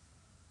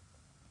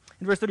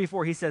 In verse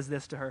 34, he says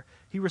this to her.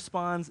 He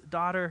responds,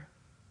 "Daughter,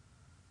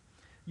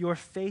 your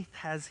faith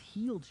has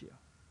healed you.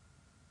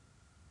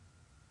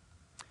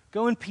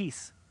 Go in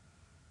peace,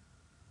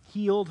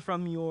 healed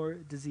from your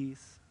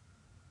disease."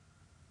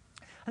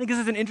 I think this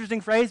is an interesting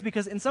phrase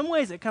because in some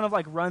ways it kind of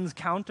runs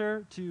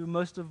counter to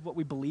most of what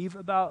we believe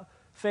about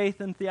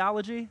faith and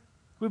theology.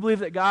 We believe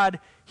that God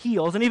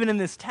heals, and even in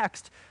this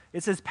text,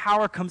 it says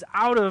power comes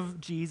out of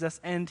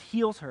Jesus and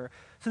heals her.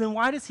 So then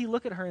why does he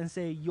look at her and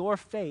say, "Your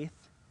faith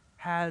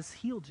has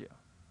healed you"?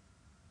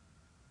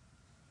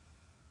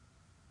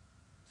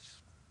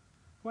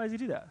 Why does he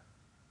do that?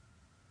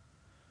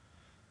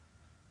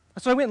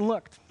 So I went and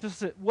looked.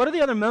 What are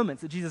the other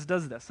moments that Jesus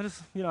does this? I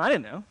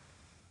didn't know.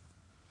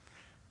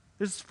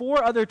 There's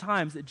 4 other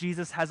times that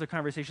Jesus has a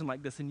conversation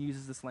like this and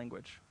uses this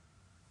language.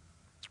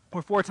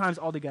 Or 4 times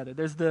altogether.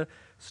 There's the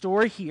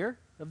story here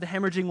of the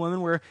hemorrhaging woman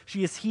where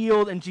she is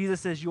healed and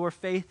Jesus says, "Your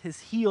faith has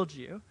healed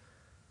you."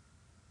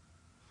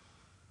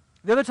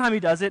 The other time he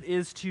does it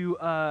is to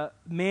a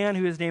man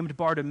who is named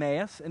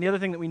Bartimaeus. And the other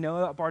thing that we know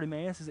about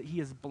Bartimaeus is that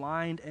he is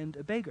blind and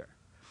a beggar.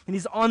 And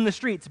he's on the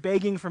streets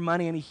begging for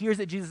money, and he hears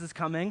that Jesus is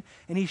coming,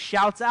 and he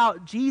shouts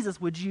out,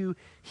 "Jesus, would you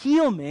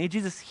heal me?"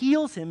 Jesus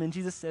heals him, and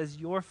Jesus says,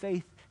 "Your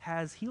faith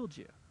has healed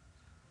you.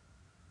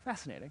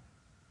 Fascinating.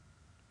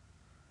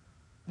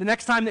 The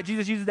next time that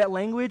Jesus uses that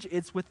language,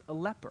 it's with a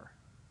leper.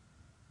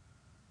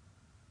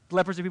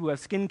 Lepers are people who have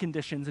skin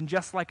conditions, and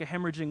just like a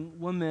hemorrhaging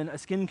woman, a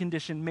skin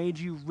condition made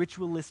you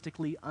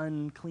ritualistically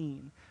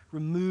unclean,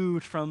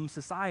 removed from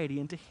society.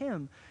 And to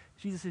him,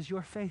 Jesus says,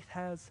 your faith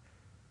has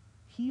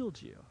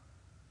healed you.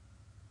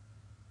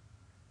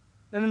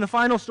 And then the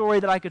final story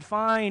that I could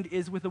find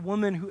is with a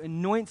woman who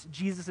anoints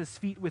Jesus'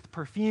 feet with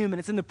perfume, and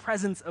it's in the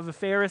presence of a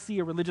Pharisee,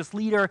 a religious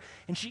leader,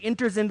 and she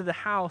enters into the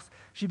house.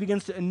 She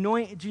begins to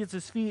anoint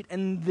Jesus' feet,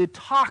 and the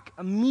talk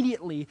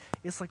immediately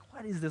is like,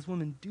 what is this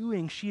woman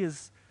doing? She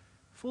is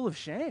full of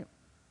shame.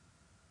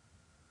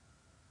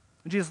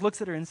 And Jesus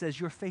looks at her and says,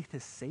 your faith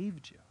has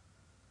saved you.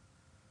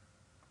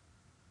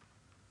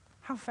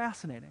 How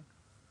fascinating.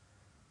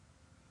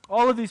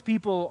 All of these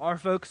people are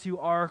folks who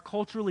are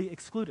culturally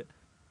excluded,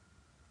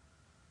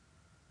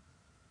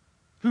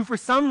 who for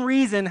some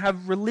reason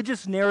have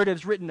religious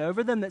narratives written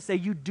over them that say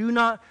you do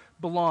not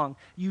belong,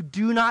 you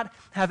do not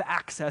have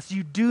access,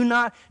 you do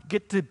not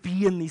get to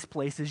be in these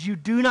places, you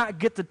do not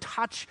get to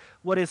touch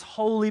what is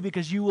holy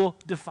because you will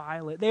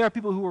defile it. They are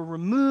people who are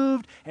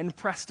removed and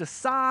pressed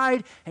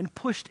aside and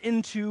pushed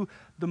into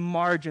the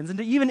margins. And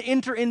to even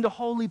enter into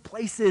holy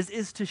places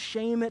is to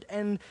shame it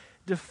and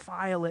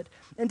defile it.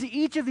 And to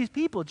each of these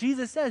people,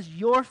 Jesus says,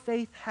 your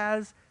faith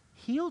has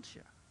healed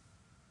you.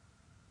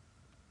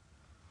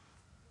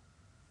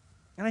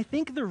 And I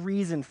think the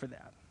reason for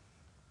that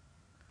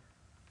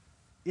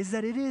is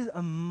that it is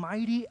a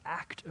mighty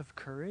act of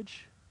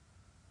courage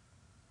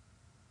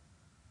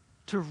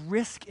to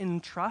risk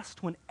and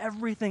trust when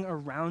everything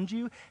around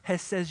you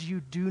says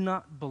you do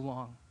not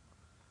belong.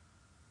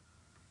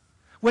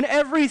 When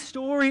every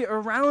story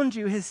around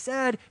you has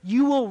said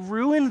you will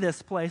ruin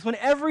this place, when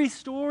every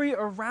story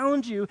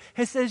around you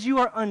has says you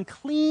are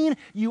unclean,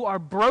 you are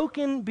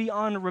broken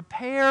beyond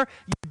repair,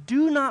 you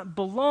do not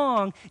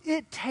belong,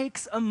 it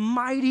takes a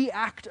mighty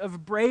act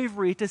of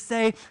bravery to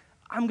say,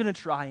 I'm going to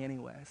try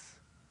anyways.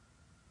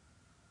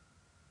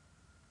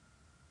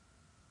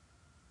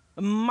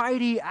 A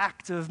mighty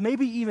act of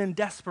maybe even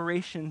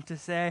desperation to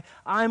say,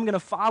 I'm going to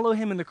follow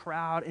him in the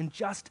crowd and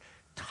just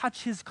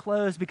touch his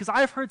clothes, because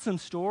I've heard some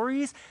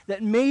stories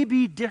that may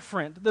be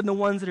different than the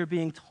ones that are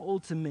being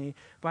told to me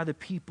by the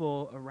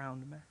people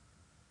around me.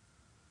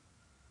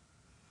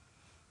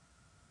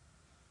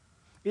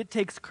 It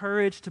takes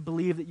courage to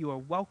believe that you are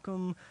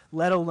welcome,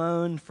 let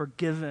alone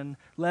forgiven,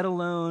 let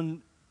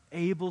alone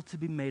able to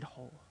be made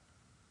whole.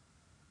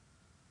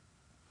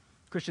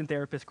 Christian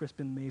therapist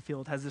Crispin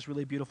Mayfield has this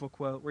really beautiful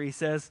quote where he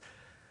says,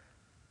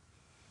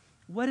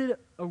 what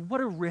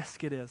a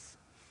risk it is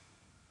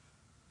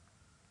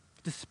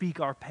to speak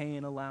our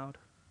pain aloud.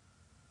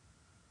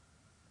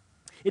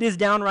 It is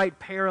downright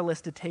perilous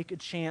to take a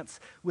chance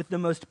with the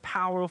most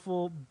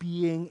powerful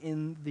being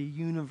in the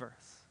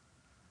universe.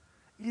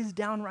 It is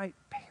downright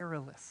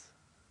perilous.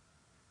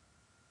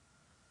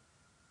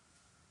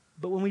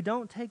 But when we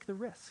don't take the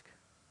risk,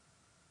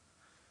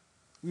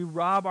 we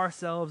rob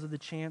ourselves of the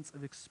chance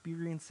of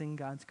experiencing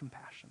God's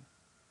compassion.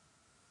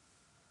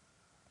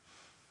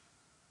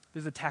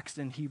 There's a text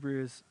in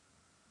Hebrews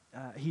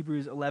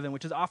 11,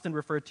 which is often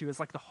referred to as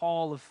like the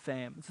Hall of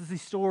Fame. It's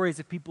these stories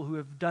of people who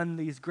have done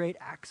these great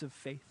acts of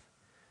faith.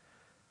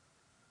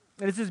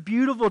 And it's this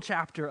beautiful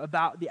chapter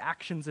about the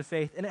actions of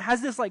faith. And it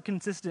has this like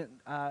consistent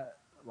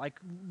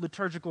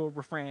liturgical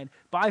refrain.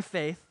 By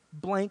faith,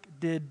 blank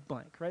did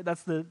blank, right?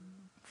 That's the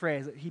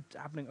phrase that keeps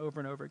happening over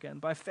and over again.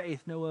 By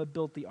faith, Noah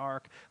built the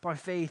ark. By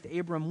faith,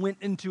 Abram went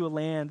into a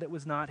land that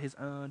was not his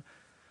own.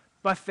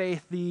 By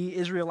faith, the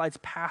Israelites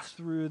passed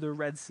through the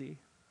Red Sea.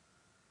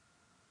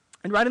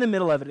 And right in the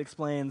middle of it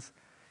explains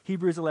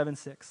Hebrews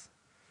 11:6.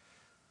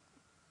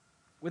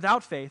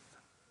 Without faith,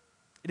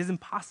 it is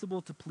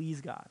impossible to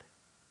please God.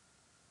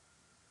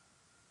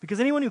 Because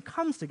anyone who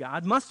comes to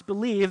God must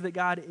believe that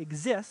God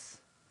exists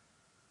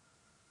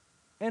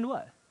and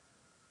what?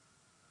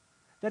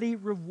 That he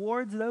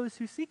rewards those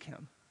who seek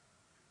him.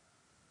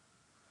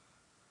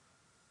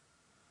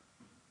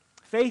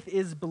 Faith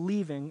is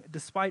believing,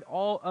 despite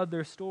all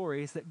other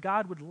stories, that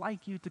God would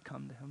like you to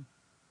come to him.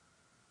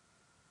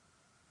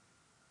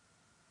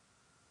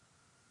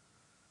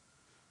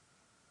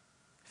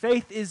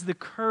 Faith is the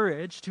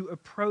courage to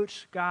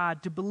approach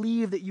God, to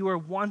believe that you are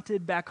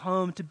wanted back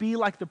home, to be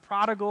like the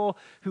prodigal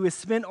who has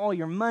spent all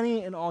your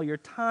money and all your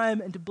time,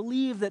 and to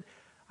believe that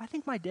I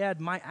think my dad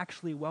might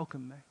actually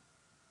welcome me.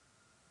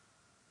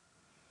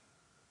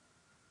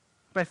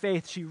 By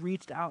faith, she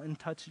reached out and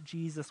touched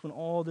Jesus when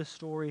all the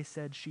story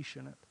said she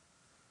shouldn't.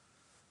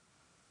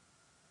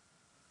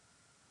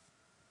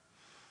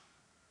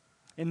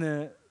 In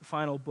the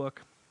final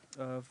book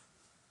of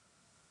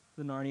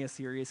the Narnia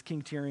series,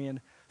 King Tyrion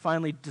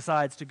finally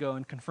decides to go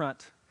and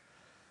confront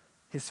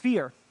his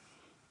fear.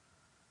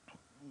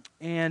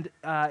 And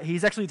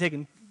he's actually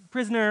taken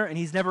prisoner, and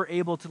he's never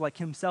able to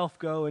himself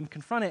go and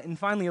confront it. And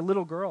finally, a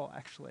little girl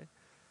actually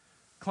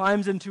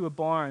climbs into a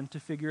barn to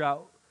figure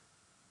out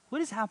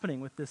what is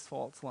happening with this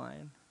false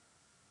lion.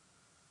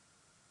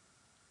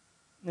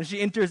 As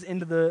she enters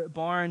into the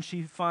barn,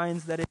 she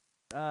finds that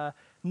it's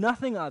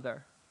nothing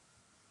other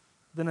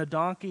than a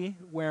donkey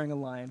wearing a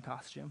lion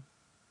costume,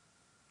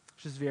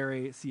 which is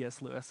very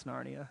C.S. Lewis,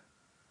 Narnia.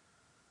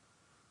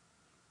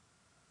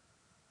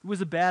 It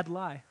was a bad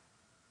lie,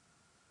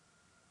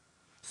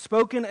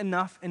 spoken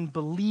enough and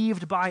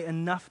believed by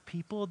enough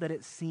people that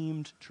it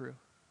seemed true.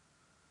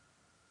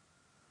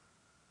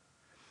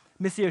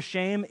 Missio,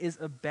 shame is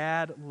a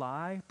bad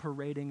lie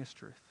parading as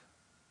truth.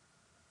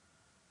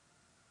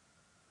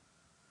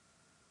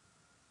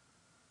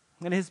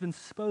 And it has been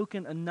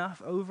spoken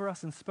enough over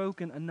us and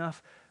spoken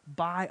enough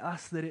by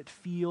us that it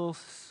feels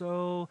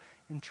so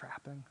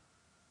entrapping.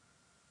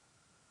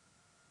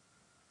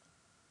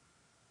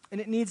 And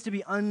it needs to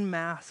be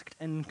unmasked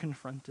and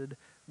confronted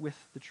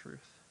with the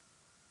truth.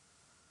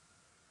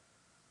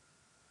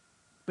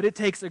 But it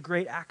takes a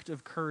great act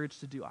of courage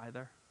to do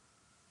either.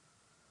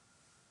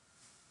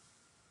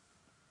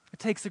 It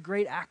takes a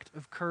great act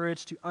of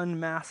courage to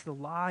unmask the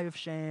lie of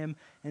shame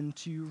and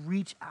to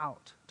reach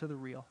out to the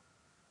real.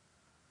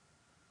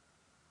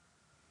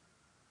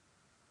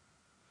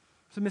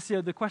 So,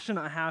 Missio, the question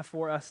I have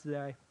for us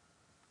today,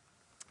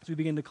 as we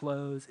begin to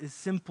close, is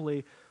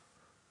simply,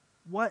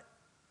 what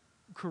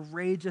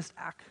courageous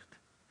act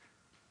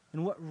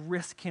and what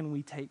risk can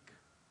we take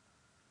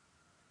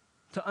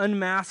to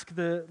unmask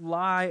the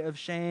lie of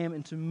shame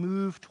and to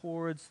move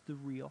towards the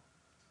real?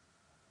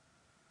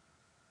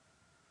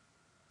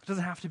 It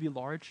doesn't have to be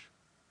large.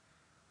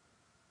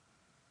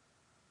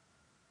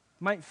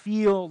 It might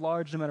feel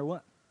large no matter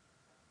what.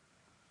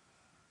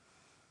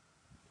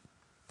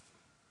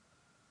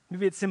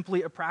 Maybe it's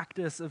simply a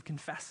practice of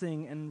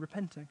confessing and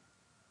repenting.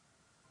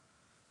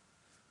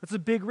 It's a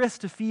big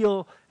risk to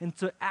feel and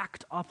to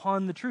act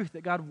upon the truth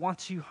that God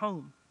wants you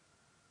home.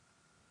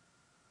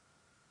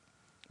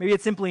 Maybe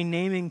it's simply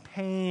naming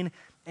pain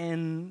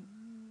and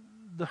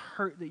the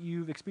hurt that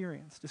you've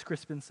experienced, as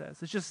Crispin says.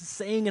 It's just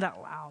saying it out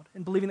loud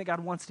and believing that God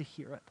wants to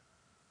hear it.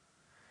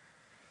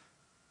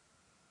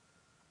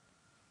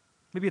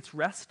 Maybe it's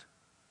rest.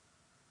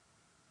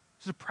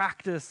 It's a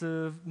practice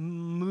of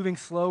moving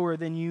slower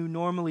than you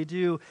normally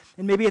do.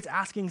 And maybe it's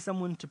asking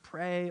someone to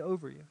pray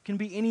over you. It can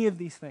be any of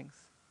these things.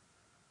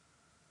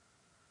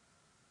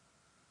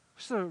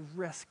 Just a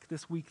risk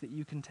this week that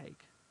you can take.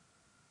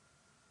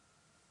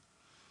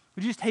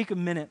 Would you just take a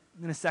minute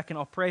in a second?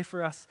 I'll pray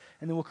for us,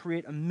 and then we'll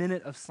create a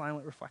minute of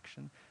silent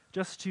reflection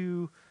just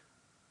to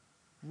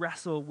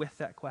wrestle with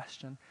that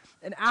question.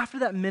 And after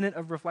that minute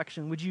of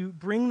reflection, would you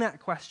bring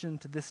that question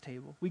to this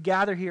table? We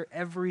gather here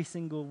every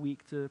single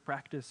week to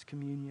practice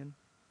communion.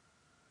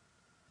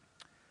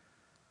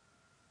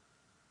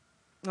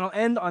 And I'll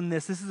end on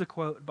this. This is a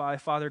quote by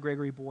Father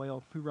Gregory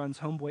Boyle, who runs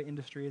Homeboy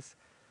Industries.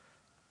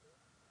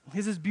 He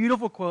has this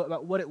beautiful quote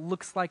about what it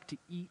looks like to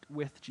eat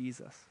with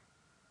Jesus.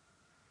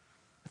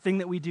 The thing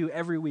that we do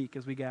every week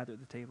as we gather at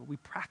the table. We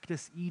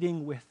practice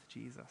eating with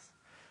Jesus.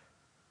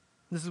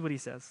 This is what he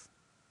says.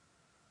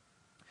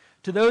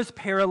 To those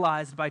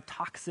paralyzed by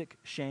toxic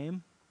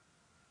shame,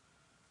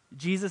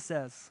 Jesus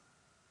says,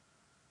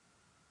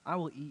 I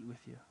will eat with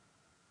you.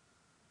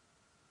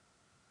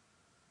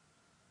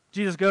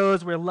 Jesus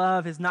goes where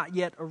love has not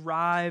yet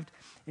arrived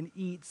and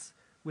eats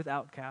with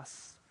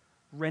outcasts,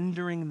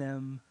 rendering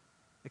them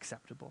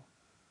acceptable.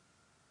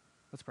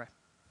 Let's pray.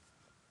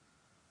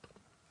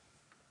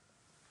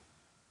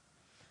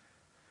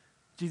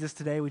 Jesus,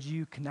 today, would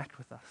you connect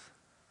with us?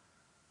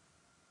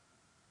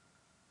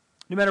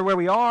 No matter where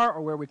we are or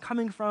where we're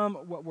coming from,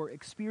 what we're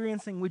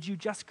experiencing, would you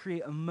just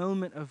create a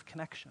moment of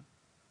connection?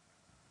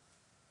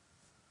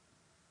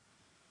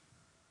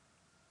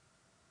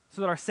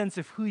 So that our sense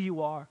of who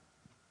you are,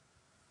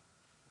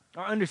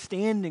 our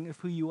understanding of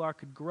who you are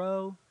could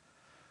grow.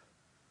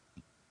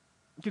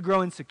 It could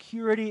grow in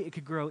security. It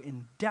could grow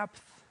in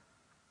depth.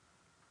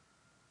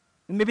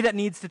 And maybe that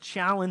needs to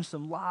challenge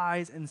some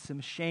lies and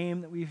some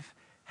shame that we've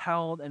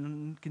held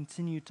and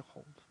continue to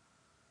hold.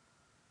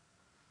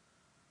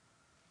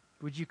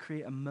 Would you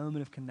create a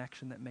moment of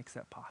connection that makes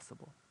that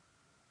possible?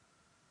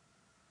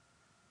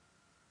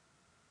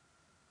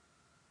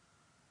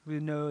 We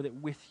know that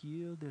with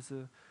you, there's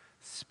a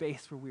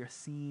space where we are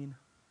seen,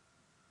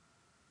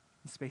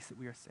 a space that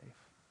we are safe.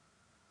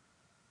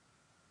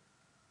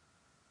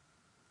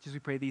 Just we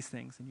pray these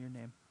things in your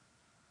name.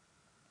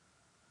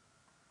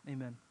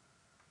 Amen.